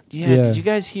 subconscious? Yeah, Yeah. did you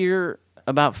guys hear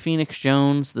about Phoenix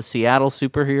Jones, the Seattle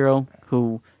superhero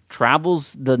who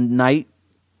travels the night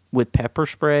with pepper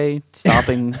spray,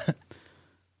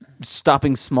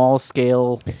 stopping small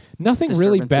scale? Nothing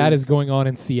really bad disturbances. is going on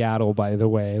in Seattle, by the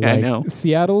way. Yeah, I know.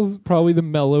 Seattle's probably the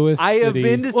mellowest I have city.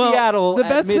 been to Well, Seattle. the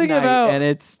best at thing midnight, about- and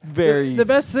it's very The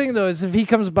best thing, though, is if he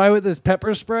comes by with his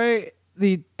pepper spray,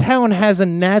 the town has a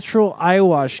natural eye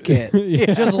wash kit.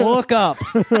 Just look up.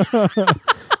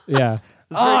 Yeah.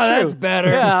 That's better.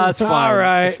 Yeah, that's fine. All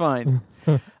right. It's fine.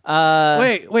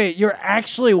 Wait, you're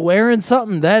actually wearing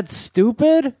something that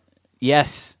stupid?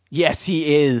 Yes,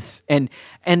 he is, and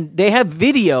they have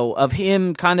video of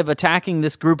him kind of attacking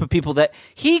this group of people that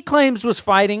he claims was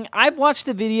fighting. I've watched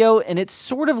the video, and it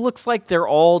sort of looks like they're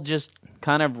all just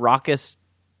kind of raucous.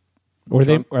 Are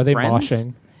they friends?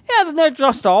 moshing? Yeah, they're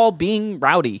just all being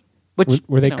rowdy. Which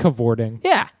Were they you know, cavorting?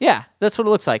 Yeah, that's what it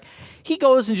looks like. He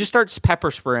goes and just starts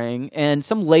pepper spraying, and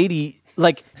some lady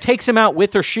takes him out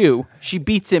with her shoe. She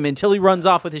beats him until he runs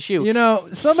off with his shoe. You know,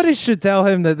 somebody should tell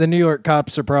him that the New York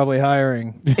cops are probably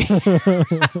hiring.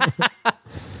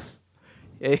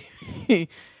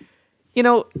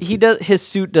 His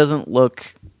suit doesn't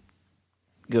look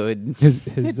good.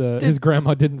 His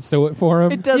grandma didn't sew it for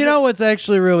him. It doesn't. You know what's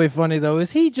actually really funny though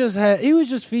is he was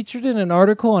just featured in an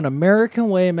article on American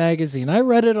Way magazine. I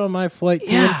read it on my flight to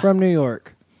and Yeah. from New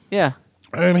York. Yeah.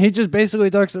 I mean, he just basically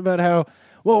talks about how,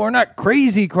 well, we're not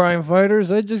crazy crime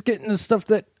fighters. I just get into stuff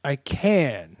that I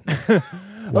can.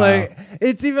 Like,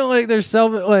 it's even like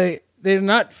they're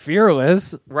not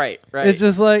fearless. Right. It's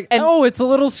just like, it's a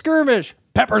little skirmish.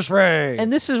 Pepper spray.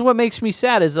 And this is what makes me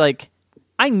sad is like,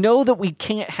 I know that we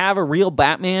can't have a real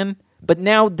Batman, but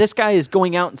now this guy is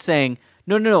going out and saying,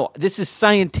 no, this is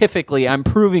scientifically, I'm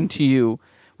proving to you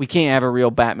we can't have a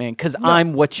real Batman because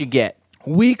I'm what you get.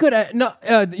 We could,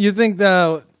 you think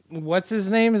what's his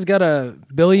name has got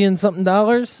 $1 billion something?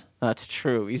 That's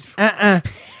true. He's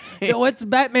What's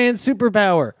Batman's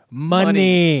superpower?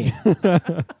 Money.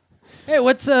 Hey,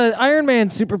 what's Iron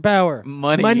Man's superpower?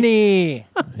 Money.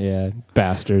 Yeah,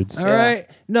 bastards. All right.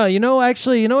 No, you know what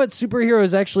superhero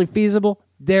is actually feasible?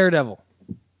 Daredevil.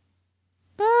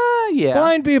 Yeah.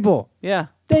 Blind people. Yeah.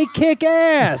 They kick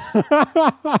ass.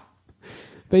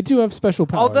 They do have special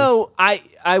powers. Although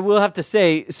I will have to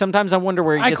say, sometimes I wonder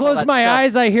where he gets I close my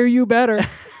eyes, I hear you better.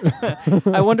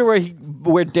 I wonder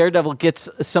where Daredevil gets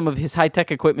some of his high-tech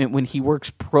equipment when he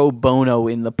works pro bono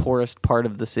in the poorest part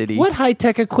of the city. What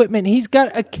high-tech equipment? He's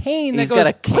got a cane that goes... He's got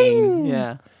a cane, ping!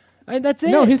 yeah. And that's it.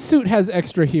 No, his suit has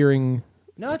extra hearing.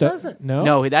 No, it doesn't.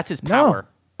 No, that's his power.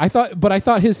 I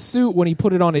thought his suit, when he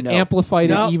put it on, it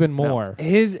amplified it even more.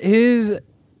 His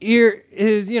ear,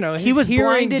 he was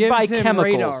blinded by chemicals.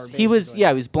 Radar, he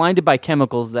was blinded by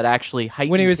chemicals that actually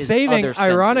heightened when he was his saving, other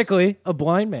ironically, a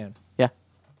blind man. Yeah.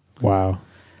 Wow.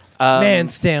 Man,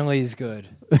 Stanley's good.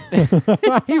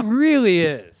 He really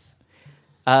is.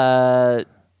 You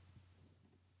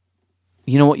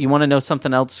know what? You want to know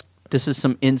something else? This is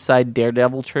some inside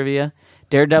Daredevil trivia.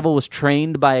 Daredevil was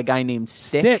trained by a guy named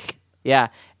Stick. Yeah,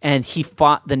 and he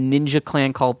fought the ninja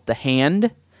clan called the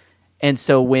Hand. And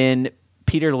so when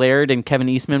Peter Laird and Kevin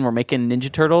Eastman were making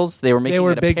Ninja Turtles, they were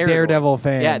big parody. Daredevil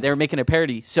fans. Yeah, they were making a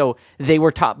parody. So they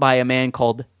were taught by a man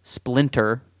called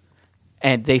Splinter,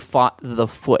 and they fought the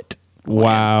Foot.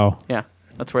 Wow. Yeah,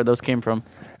 that's where those came from.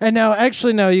 And now,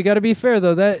 you got to be fair,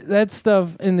 though. That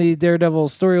stuff in the Daredevil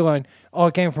storyline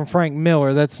all came from Frank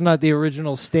Miller. That's not the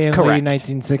original Stan Lee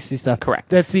 1960 stuff. Correct.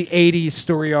 That's the 80s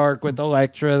story arc with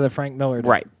Elektra that Frank Miller did.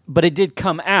 Right. But it did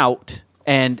come out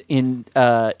and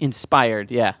inspired.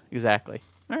 Yeah, exactly.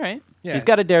 All right. Yeah. He's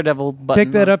got a Daredevil button.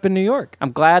 Pick that up in New York.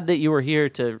 I'm glad that you were here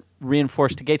to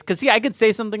reinforce to Gates. Because, I could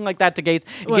say something like that to Gates.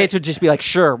 And Gates would just be like,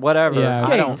 sure, whatever. Yeah.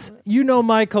 Gates, you know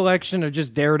my collection of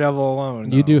just Daredevil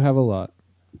alone. You do have a lot.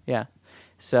 Yeah.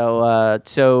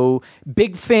 So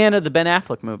big fan of the Ben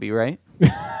Affleck movie, right?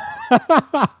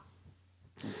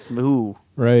 Ooh.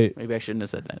 Right. Maybe I shouldn't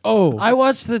have said that. Oh. I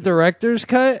watched the director's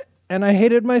cut, and I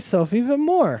hated myself even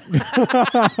more.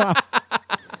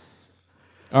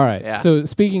 All right. Yeah. So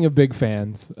speaking of big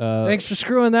fans, Thanks for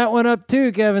screwing that one up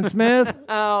too, Kevin Smith.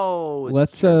 Oh.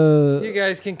 let's You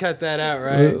guys can cut that out,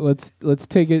 right? let's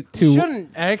take it to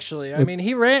Shouldn't actually. I mean,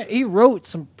 he wrote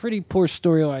some pretty poor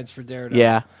storylines for Daredevil.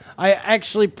 Yeah. I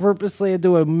actually purposely had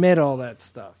to omit all that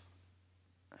stuff.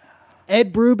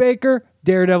 Ed Brubaker,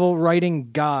 Daredevil writing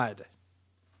God.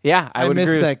 Yeah, I would miss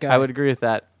agree that guy. I would agree with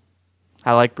that.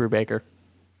 I like Brubaker.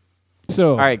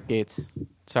 So All right, Gates.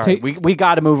 Sorry, we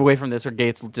got to move away from this, or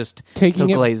Gates will just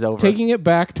glaze over. Taking it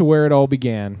back to where it all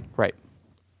began. Right.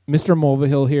 Mr.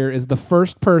 Mulvihill here is the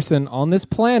first person on this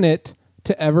planet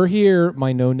to ever hear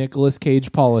my no Nicolas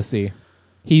Cage policy.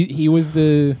 He was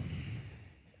the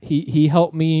he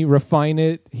helped me refine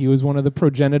it. He was one of the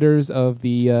progenitors of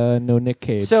the no Nic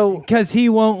Cage. So Because he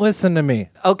won't listen to me.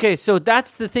 okay, so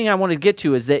that's the thing I want to get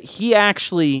to is that he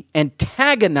actually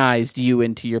antagonized you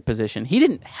into your position. He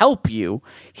didn't help you.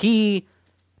 He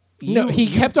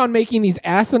kept on making these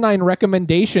asinine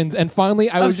recommendations, and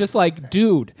finally I was just like,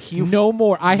 dude, no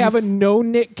more. I have a no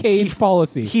Nic Cage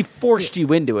policy. He forced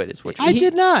you into it, is what you I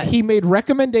did not. He made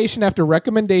recommendation after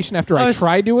recommendation after I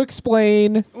tried to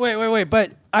explain. Wait.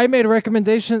 But I made a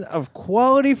recommendation of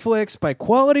quality flicks by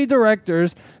quality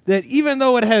directors that even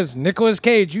though it has Nicolas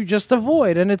Cage, you just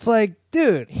avoid. And it's like,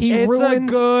 dude, it's a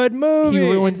good movie. He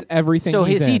ruins everything. So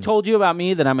he's has he in. told you about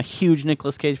me that I'm a huge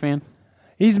Nicolas Cage fan?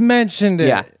 He's mentioned it.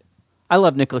 Yeah. I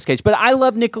love Nicolas Cage, but I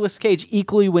love Nicolas Cage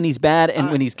equally when he's bad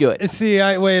and when he's good. See,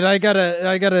 I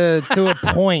gotta to a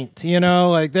point,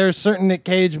 like there's certain Nick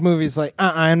Cage movies like,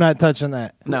 I'm not touching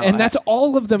that. No, and that's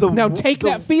all of them. Now take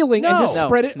that feeling and just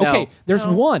spread it. No, okay, there's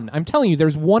one. I'm telling you,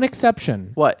 there's one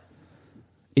exception. What?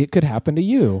 It could happen to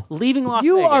you. Leaving Las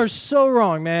You Vegas. are so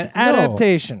wrong, man.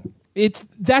 Adaptation.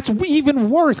 That's even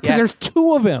worse because there's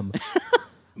two of them.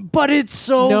 But it's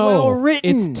so well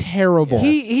written. It's terrible.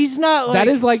 He's not like that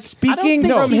is like speaking I don't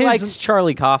think from he his likes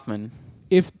Charlie Kaufman.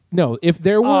 if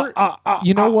there were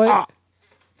you know what?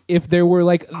 If there were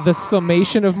like the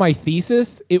summation of my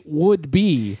thesis, it would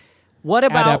be What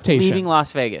about adaptation. Leaving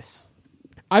Las Vegas?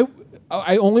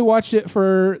 I only watched it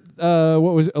for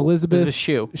what was Elizabeth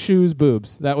Shue's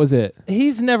boobs. That was it.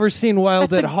 He's never seen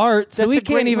Wild at Heart, so he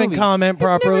can't even comment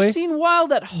properly. I've never seen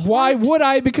Wild at Heart. Why would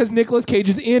I? Because Nicolas Cage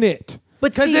is in it.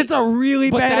 Because it's a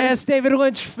really badass David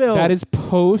Lynch film. That is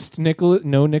post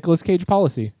Nicolas Cage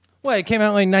policy. Well, it came out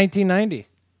in like 1990.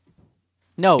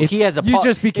 No, he has a. You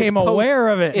just became aware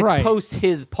of it. It's Right. post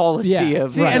his policy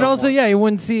of. See, and also, you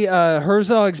wouldn't see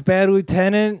Herzog's Bad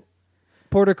Lieutenant,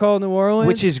 Port of Call, New Orleans,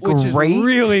 which is great,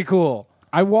 really cool.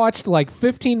 I watched like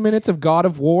 15 minutes of God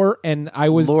of War, and I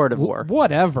was Lord of War.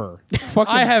 Whatever.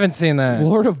 Fucking I haven't seen that.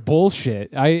 Lord of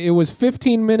bullshit. It was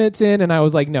 15 minutes in, and I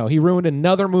was like, no, he ruined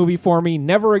another movie for me.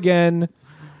 Never again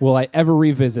will I ever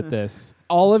revisit this.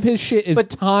 All of his shit is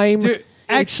timed. Dude,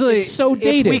 actually, it's so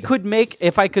dated.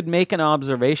 If I could make an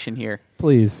observation here,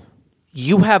 please.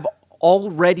 You have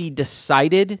already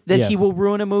decided that he will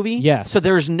ruin a movie. Yes. So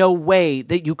there's no way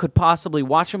that you could possibly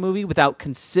watch a movie without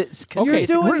You're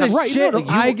doing the shit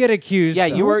I get accused. Yeah,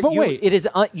 of. you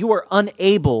are. You are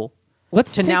unable.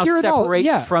 To now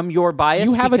separate from your bias.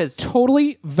 You have a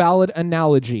totally valid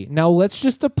analogy. Now let's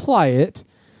just apply it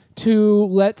to,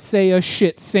 let's say, a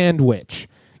shit sandwich.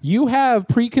 You have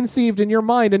preconceived in your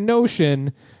mind a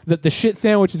notion that the shit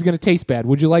sandwich is going to taste bad.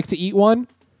 Would you like to eat one?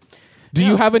 Do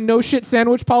you have a no shit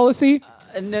sandwich policy?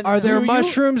 Are there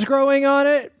mushrooms growing on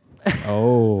it?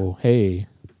 Oh, hey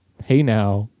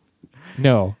now.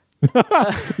 No.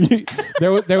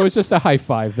 There was just a high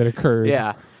five that occurred.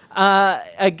 Yeah.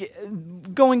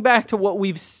 Going back to what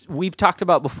we've talked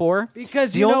about before.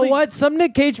 Because you know what? Some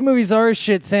Nic Cage movies are a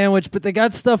shit sandwich, but they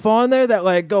got stuff on there that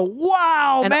like go,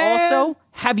 wow, and man. And also,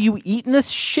 have you eaten a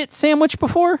shit sandwich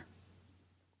before?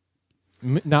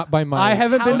 Not by my... I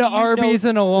haven't been to Arby's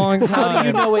in a long time. How do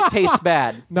you know it tastes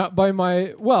bad? Not by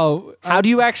my... Well... How do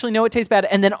you actually know it tastes bad?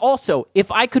 And then also, if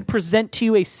I could present to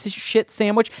you a shit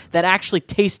sandwich that actually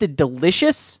tasted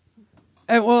delicious...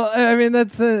 well, I mean,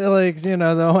 that's like, you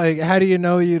know, like, how do you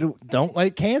know you don't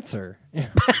like cancer?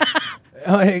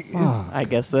 Like, I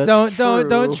guess that's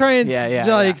don't try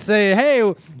and say,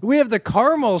 hey, we have the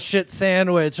caramel shit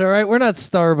sandwich. All right, we're not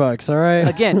Starbucks. All right.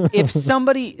 Again, if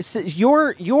somebody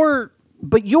your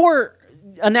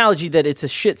analogy that it's a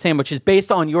shit sandwich is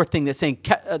based on your thing that's saying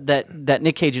that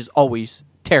Nic Cage is always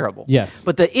terrible. Yes.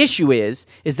 But the issue is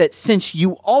that since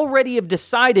you already have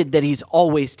decided that he's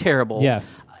always terrible.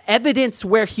 Yes. Evidence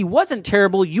where he wasn't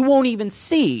terrible, you won't even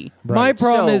see. Right. My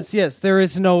problem is, yes, there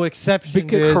is no exception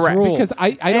to his rule. Because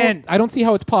I don't see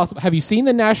how it's possible. Have you seen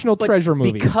the National Treasure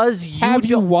movies? Because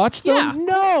you watched them? Yeah.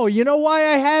 No, you know why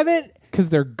I haven't? Because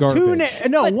they're garbage.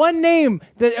 One name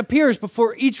that appears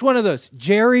before each one of those.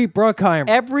 Jerry Bruckheimer.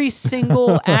 Every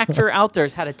single actor out there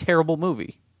has had a terrible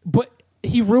movie. But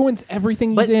he ruins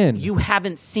everything he's in. You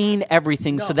haven't seen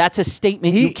everything, so that's a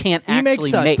statement you can't actually make.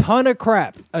 He makes a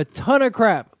ton of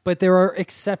crap, but there are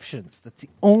exceptions. That's the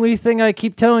only thing I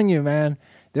keep telling you, man.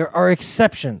 There are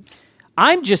exceptions.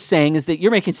 I'm just saying is that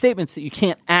you're making statements that you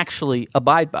can't actually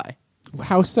abide by.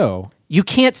 How so? You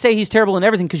can't say he's terrible in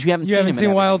everything because you haven't seen him.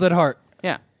 seen Wild at Heart.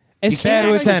 Yeah. As you soon can't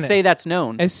as actually Lieutenant. say that's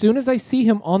known. As soon as I see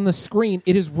him on the screen,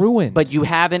 it is ruined. But you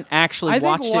haven't actually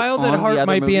watched it. Wild on at Heart the other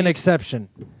might be an movies. exception.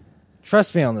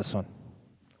 Trust me on this one.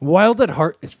 Wild at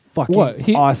Heart is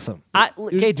fucking awesome.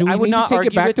 Gates, do we I would need not to take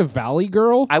argue it back with, to Valley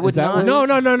Girl? I would Is that not. what-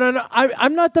 No.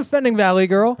 I'm not defending Valley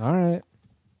Girl. All right.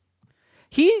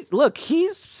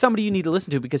 He's somebody you need to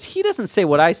listen to because he doesn't say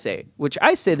what I say, which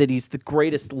I say that he's the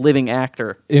greatest living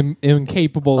actor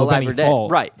Incapable of alive any or dead.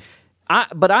 fault. Right.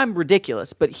 But I'm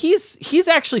ridiculous. But he's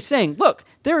actually saying, look,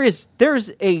 there's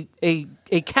a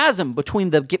chasm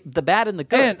between the bad and the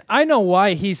good. And I know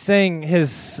why he's saying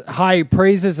his high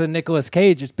praises of Nicolas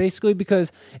Cage. It's basically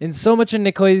because in so much of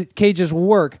Nicolas Cage's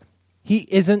work, he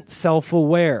isn't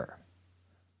self-aware.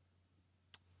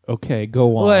 Okay,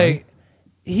 go on. Like,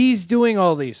 he's doing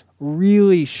all these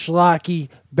really schlocky,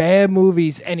 bad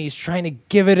movies, and he's trying to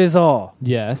give it his all.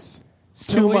 Yes.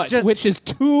 So Too it much, just- which is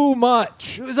too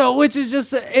much. So, which is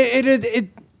just a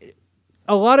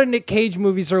lot of Nic Cage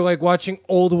movies are like watching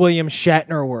old William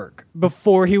Shatner work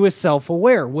before he was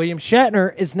self-aware. William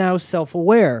Shatner is now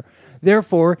self-aware.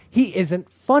 Therefore, he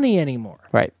isn't funny anymore.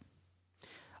 Right.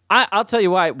 I'll tell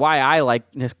you why I like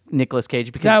Nicolas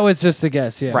Cage because That was just a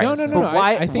guess, yeah. right. No. But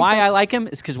why I think I that's- like him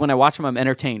is because when I watch him, I'm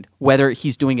entertained. Whether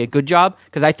he's doing a good job,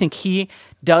 because I think he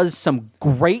does some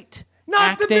great Not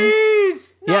acting. the bees!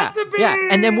 Yeah, yeah.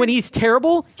 And then when he's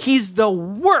terrible, he's the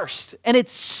worst, and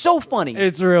it's so funny.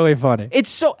 It's really funny. I'm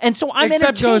Except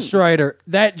entertained. Ghost Rider.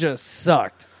 That just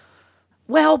sucked.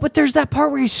 Well, but there's that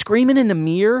part where he's screaming in the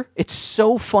mirror. It's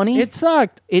so funny. It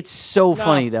sucked. It's so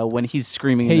funny though when he's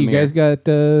screaming Hey, in the you mirror. guys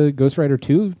got Ghost Rider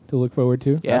 2 to look forward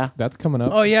to? Yeah. That's coming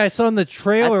up. Oh yeah, I saw in the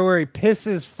trailer That's- where he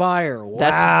pisses fire.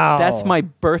 Wow. That's my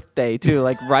birthday too.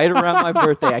 Like right around my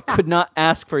birthday, I could not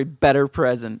ask for a better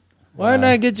present. Why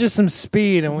not get you some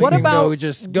speed and we What can about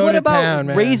go go what to about town,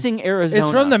 man? Raising Arizona?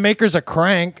 It's from the makers of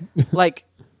Crank. Like,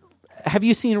 have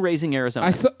you seen Raising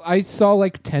Arizona? I saw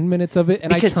like 10 minutes of it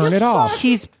and Because I turn it off.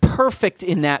 He's perfect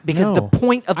in that because No. the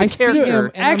point of the I see him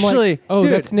character. and I'm Actually, like, oh,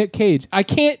 dude. that's Nic Cage. I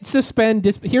can't suspend.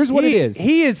 Here's what it is.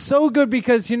 He is so good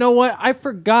because you know what? I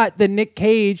forgot that Nic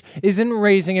Cage is in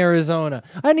Raising Arizona.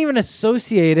 I didn't even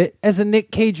associate it as a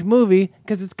Nic Cage movie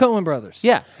because it's Coen Brothers.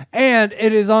 Yeah. And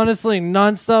it is honestly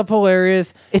nonstop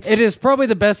hilarious. It's- it is probably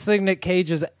the best thing Nic Cage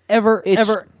has ever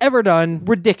done.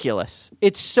 Ridiculous.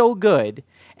 It's so good,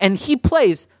 and he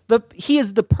plays he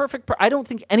is the perfect. I don't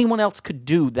think anyone else could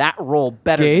do that role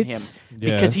better than him Gates?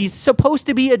 because Yes. he's supposed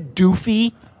to be a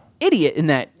doofy idiot in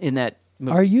that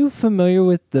movie. Are you familiar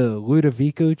with the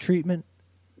Ludovico treatment?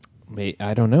 Wait,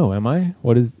 I don't know. Am I?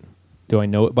 What is? Do I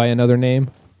know it by another name?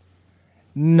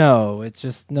 No, it's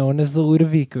just known as the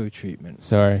Ludovico treatment.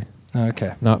 Sorry,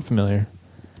 Okay. not familiar.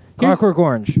 Clockwork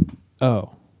Orange. Oh.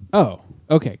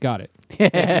 Okay, got it.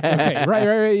 Okay,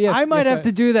 right. Yes, I might yes, have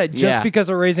to do that just Yeah. because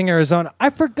of Raising Arizona. I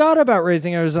forgot about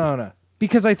Raising Arizona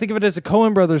because I think of it as a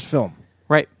Coen Brothers film.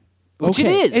 Right? Which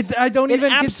Okay. it is. I don't even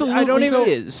get- absolutely I don't even-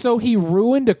 is. So he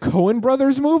ruined a Coen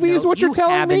Brothers movie, is what you're you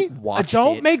telling me? haven't watched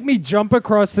Don't it. make me jump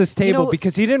across this table know,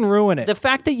 because he didn't ruin it. The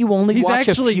fact that you only He's watch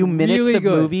a actually few minutes really of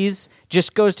good. movies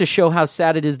just goes to show how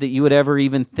sad it is that you would ever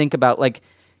even think about like.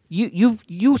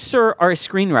 You sir are a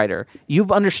screenwriter. You've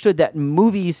understood that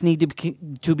movies need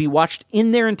to be watched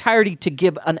in their entirety to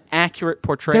give an accurate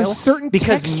portrayal. There's certain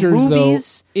because textures,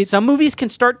 movies, though. some movies can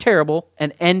start terrible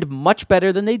and end much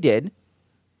better than they did.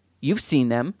 You've seen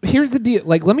them. Here's the deal.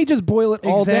 Like, let me just boil it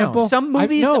all Example? down. Some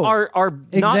movies no. are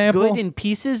not Example? good in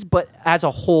pieces, but as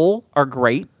a whole are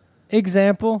great.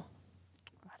 Example.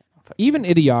 Even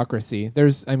Idiocracy.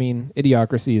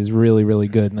 Idiocracy is really, really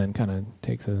good and then kind of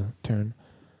takes a turn.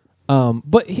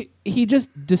 But he just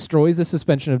destroys the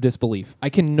suspension of disbelief. I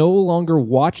can no longer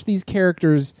watch these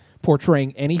characters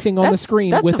portraying anything on the That's-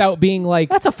 screen that's without being like.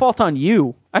 That's a fault on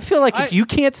you. I feel like if you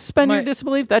can't suspend your my-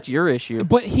 disbelief, that's your issue.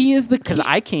 But he is the Because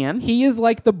I can. He is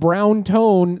like the brown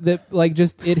tone that like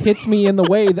just it hits me in the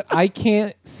way that I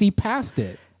can't see past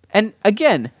it. And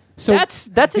again, So- that's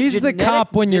a He's the genetic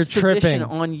cop when you're disposition tripping.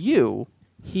 on you.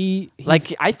 He's,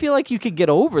 Like I feel like you could get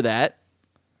over that.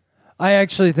 I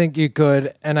actually think you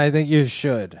could, and I think you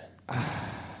should.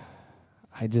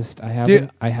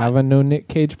 I have a no Nic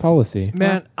Cage policy.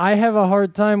 Man, I have a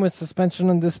hard time with suspension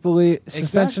of disbelief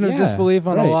yeah,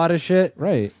 on a right. lot of shit.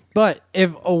 Right. But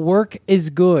if a work is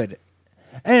good,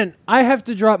 and I have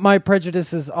to drop my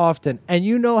prejudices often, and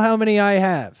you know how many I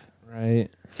have. Right.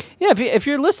 Yeah, if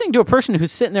you're listening to a person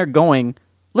who's sitting there going,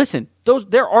 listen,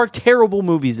 there are terrible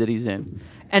movies that he's in.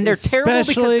 And they're terrible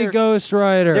Especially because Ghost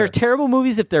Rider. they're terrible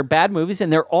movies if they're bad movies,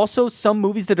 and there are also some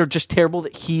movies that are just terrible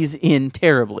that he's in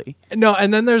terribly. No,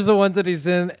 and then there's the ones that he's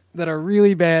in that are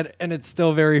really bad, and it's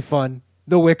still very fun.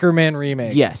 The Wicker Man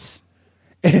remake. Yes.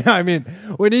 I mean,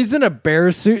 when he's in a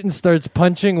bear suit and starts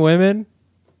punching women,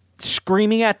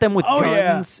 Screaming at them with Oh,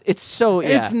 yeah. guns. It's so,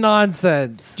 yeah. it's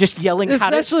nonsense. Just yelling, how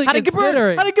to Especially get burned?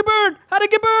 considering- How to get burned? How to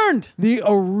get burned? The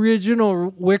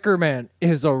original Wicker Man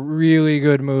is a really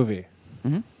good movie.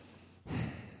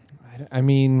 I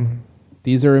mean,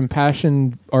 these are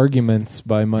impassioned arguments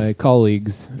by my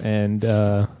colleagues, and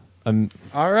I'm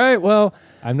All right, well,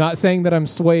 not saying that I'm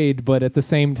swayed, but at the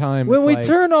same time, when it's we like,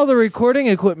 turn all the recording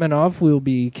equipment off, we'll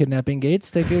be kidnapping Gates,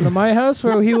 taking him to my house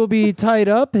where he will be tied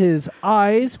up, his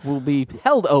eyes Will be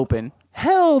held open.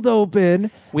 held open.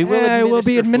 We will and we'll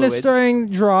be administer administering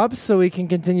drops so he can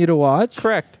continue to watch.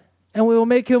 Correct. And we will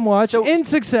make him watch So- in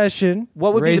succession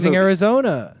What would be the Raising movies?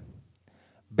 Arizona,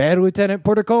 Bad Lieutenant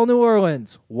Protocol New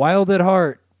Orleans, Wild at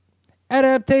Heart,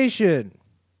 Adaptation,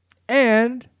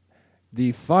 and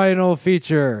the final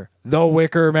feature, The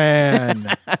Wicker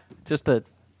Man. Just to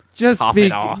Just Top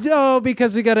it off. No,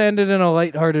 because we got to end it in a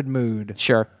lighthearted mood.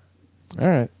 sure. all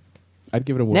right, I'd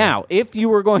give it a whirl. Now, if you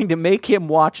were going to make him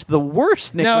watch the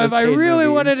worst Nicolas Now, if I Cage really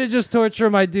movies, wanted to just torture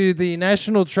him, I'd do the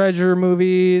National Treasure the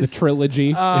movies,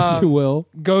 trilogy, if you will.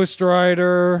 Ghost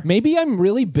Rider. Maybe I'm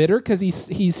really bitter because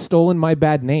he's stolen my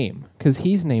bad name because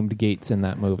he's named Gates in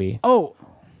that movie. Oh,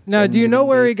 now do you know Benjamin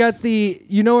where he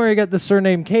Gates. got the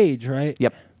surname Cage, right?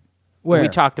 Yep. Where We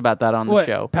talked about that on the What,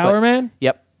 show. Power but- Man?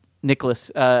 Yep. Nicholas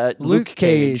Luke Cage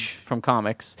Cage. from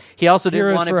comics. He also didn't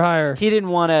Heroes want for Hire. He didn't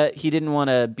want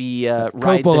to be ride the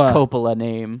Coppola. Coppola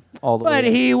name all the way. But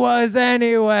he was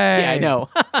anyway. Yeah, I know.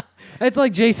 It's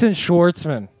like Jason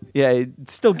Schwartzman. Yeah, it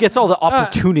still gets all the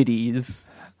opportunities.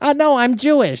 No, I'm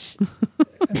Jewish.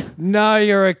 No,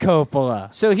 you're a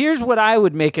Coppola. So here's what I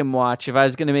would make him watch if I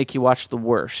was going to make you watch the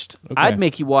worst. Okay. I'd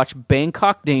make you watch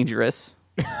Bangkok Dangerous.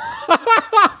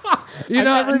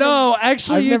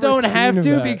 Actually, you don't have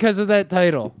to that. because of that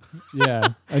title. Yeah,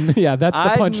 yeah, that's the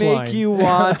I'd punchline. make you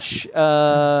watch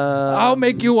I'll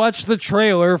make you watch the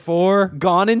trailer for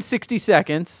Gone in 60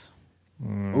 Seconds,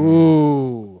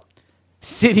 Ooh.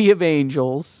 City of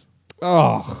Angels.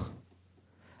 Oh,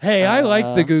 Hey, I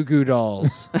like the Goo Goo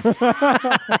Dolls. When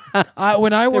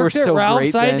I worked were at so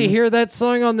Ralph's, great I had to then. hear that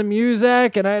song on the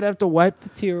Muzak, and I'd have to wipe the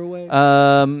tear away.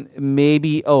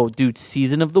 Maybe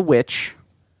Season of the Witch.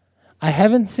 I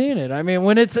haven't seen it. I mean,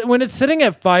 when it's sitting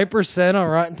at 5% on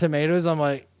Rotten Tomatoes, I'm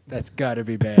like, that's got to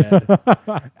be bad.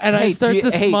 And I start to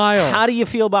smile. How do you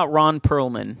feel about Ron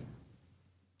Perlman?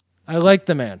 I like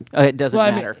the man. It doesn't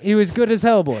matter. He was good as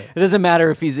Hellboy. It doesn't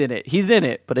matter if he's in it. He's in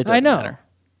it, but it doesn't I know. matter.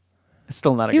 It's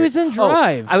still not a He great- was in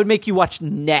Drive. I would make you watch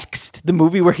Next, the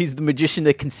movie where he's the magician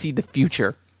that can see the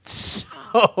future.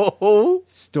 So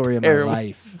Story of my Terrible.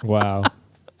 life. wow.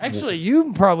 Actually,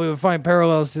 you probably would find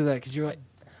parallels to that because you're like,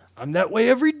 I'm that way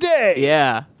every day.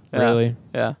 yeah. Really?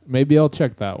 Yeah. Maybe I'll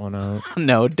check that one out.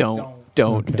 No, don't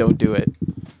Okay. do it.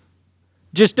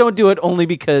 Just don't do it only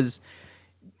because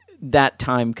that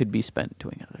time could be spent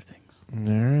doing other things.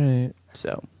 All right.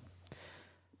 So,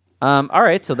 all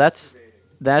right. So that's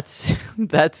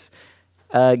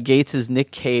Gates's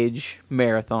Nic Cage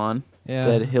marathon Yeah.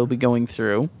 that he'll be going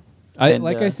through. I And,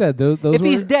 I said, those If were,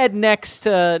 he's dead next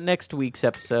week's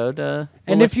episode,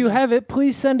 And if you have it,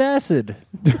 please send acid.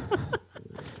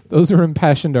 those are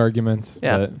impassioned arguments.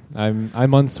 Yeah. But I'm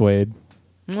unswayed.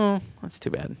 well, that's too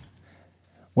bad.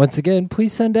 Once again,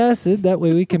 please send acid. That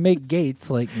way we can make Gates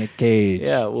like Nic Cage.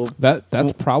 Yeah. Well,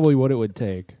 That's probably what it would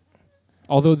take.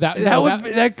 Although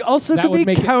that also that could would be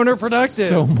make counterproductive. it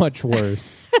so much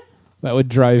worse. That would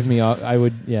drive me off. I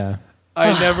would, yeah.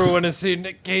 I never want to see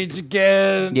Nic Cage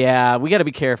again. yeah, we got to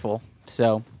be careful.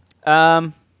 So, yeah.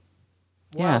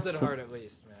 Wild at So, heart, at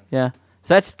least, man. yeah.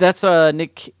 So that's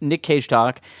Nic Cage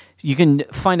talk. You can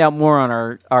find out more on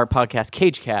our podcast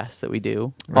Cagecast that we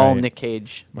do. All Right. Nick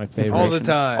Cage. My favorite. All the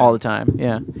time. All the time.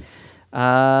 Yeah.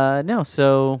 No.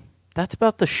 So that's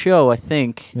about the show. I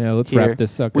think. Yeah, let's here. wrap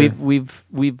this sucker.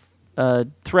 We've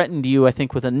threatened you. I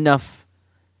think with enough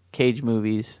Cage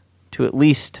movies to at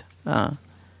least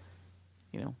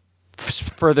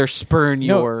further spurn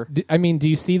your do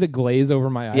you see the glaze over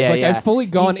my eyes? Yeah, yeah. I've fully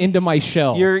gone into my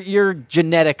shell. your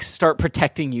genetics start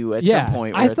protecting you at Yeah. some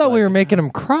point. I thought we were making him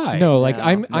cry. No, No,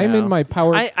 I'm in my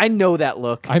power. I know that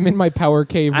look. I'm in my power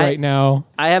cave right now.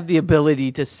 I have the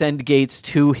ability to send Gates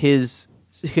to his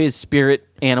spirit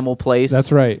animal place.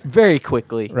 That's right. Very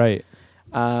quickly. Right.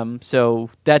 So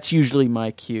that's usually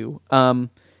my cue.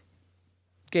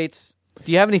 Gates,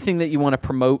 do you have anything that you want to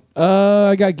promote?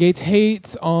 I got Gates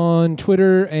Hates on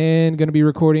Twitter and going to be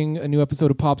recording a new episode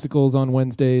of Popsicles on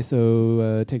Wednesday.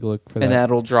 So take a look for that. And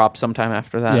that'll drop sometime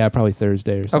after that. Yeah, probably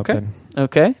Thursday or something.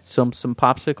 Okay. Some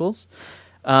popsicles.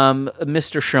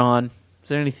 Mr. Sean, is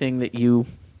there anything that you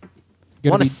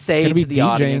want to say gonna to be the DJing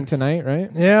audience tonight, right?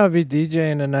 Yeah, I'll be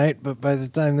DJing tonight, but by the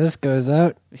time this goes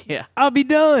out, Yeah. I'll be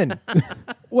done.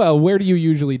 Well, where do you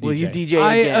usually DJ? Will you DJ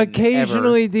I again,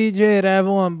 occasionally DJ at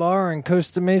Avalon Bar in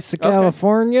Costa Mesa,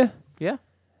 California. ever?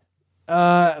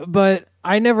 But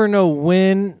I never know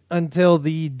when until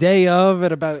the day of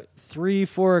at about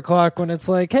 3-4 o'clock when it's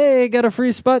like, hey, I got a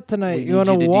free spot tonight. We You want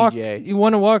need to you to walk? DJ. You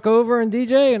want to walk over and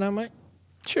DJ? And I'm like,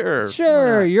 Yeah.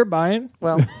 sure, you're buying.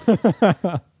 Well,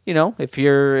 if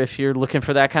you're looking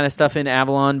for that kind of stuff in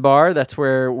Avalon Bar, that's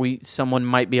where someone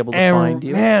might be able to find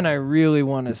you. Man, I really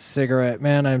want a cigarette.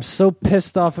 Man, I'm so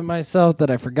pissed off at myself that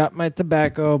I forgot my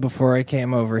tobacco before I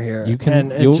came over here. You can-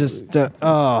 and it's you'll- just, It's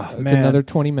man. another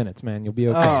 20 minutes, man. You'll be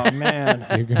okay. Oh, man.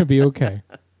 You're going to be okay.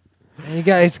 You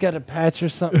guys got a patch or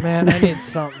something, man? I need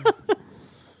something.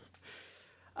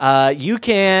 You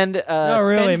can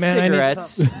really, send man, I need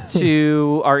cigarettes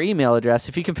to our email address.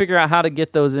 If you can figure out how to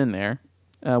get those in there,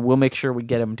 we'll make sure we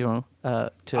get them to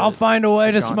I'll find a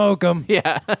way to John. smoke them.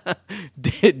 Yeah,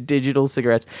 digital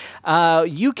cigarettes.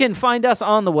 You can find us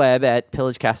on the web at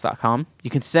pillagecast.com. You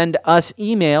can send us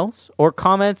emails or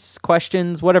comments,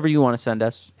 questions, whatever you want to send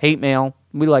us. Hate mail.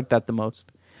 We like that the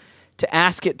most. To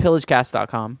ask at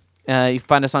pillagecast.com. You can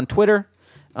find us on Twitter,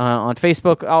 on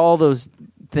Facebook, all those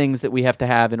things that we have to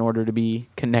have in order to be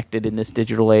connected in this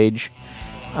digital age.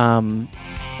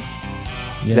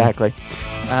 Exactly.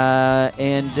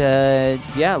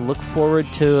 Look forward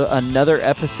to another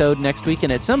episode next week.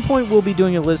 And at some point, we'll be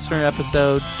doing a listener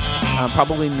episode,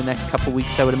 probably in the next couple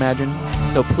weeks, I would imagine.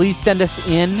 So please send us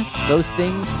in those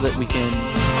things so that we can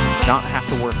not have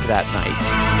to work that night.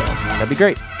 So that'd be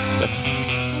great.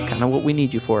 That's kind of what we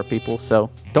need you for, people. So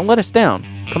don't let us down.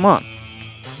 Come on.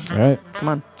 All right. Come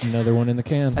on. Another one in the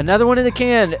can. Another one in the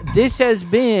can. This has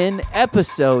been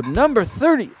episode number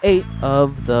 38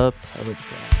 of the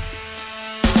Pillages.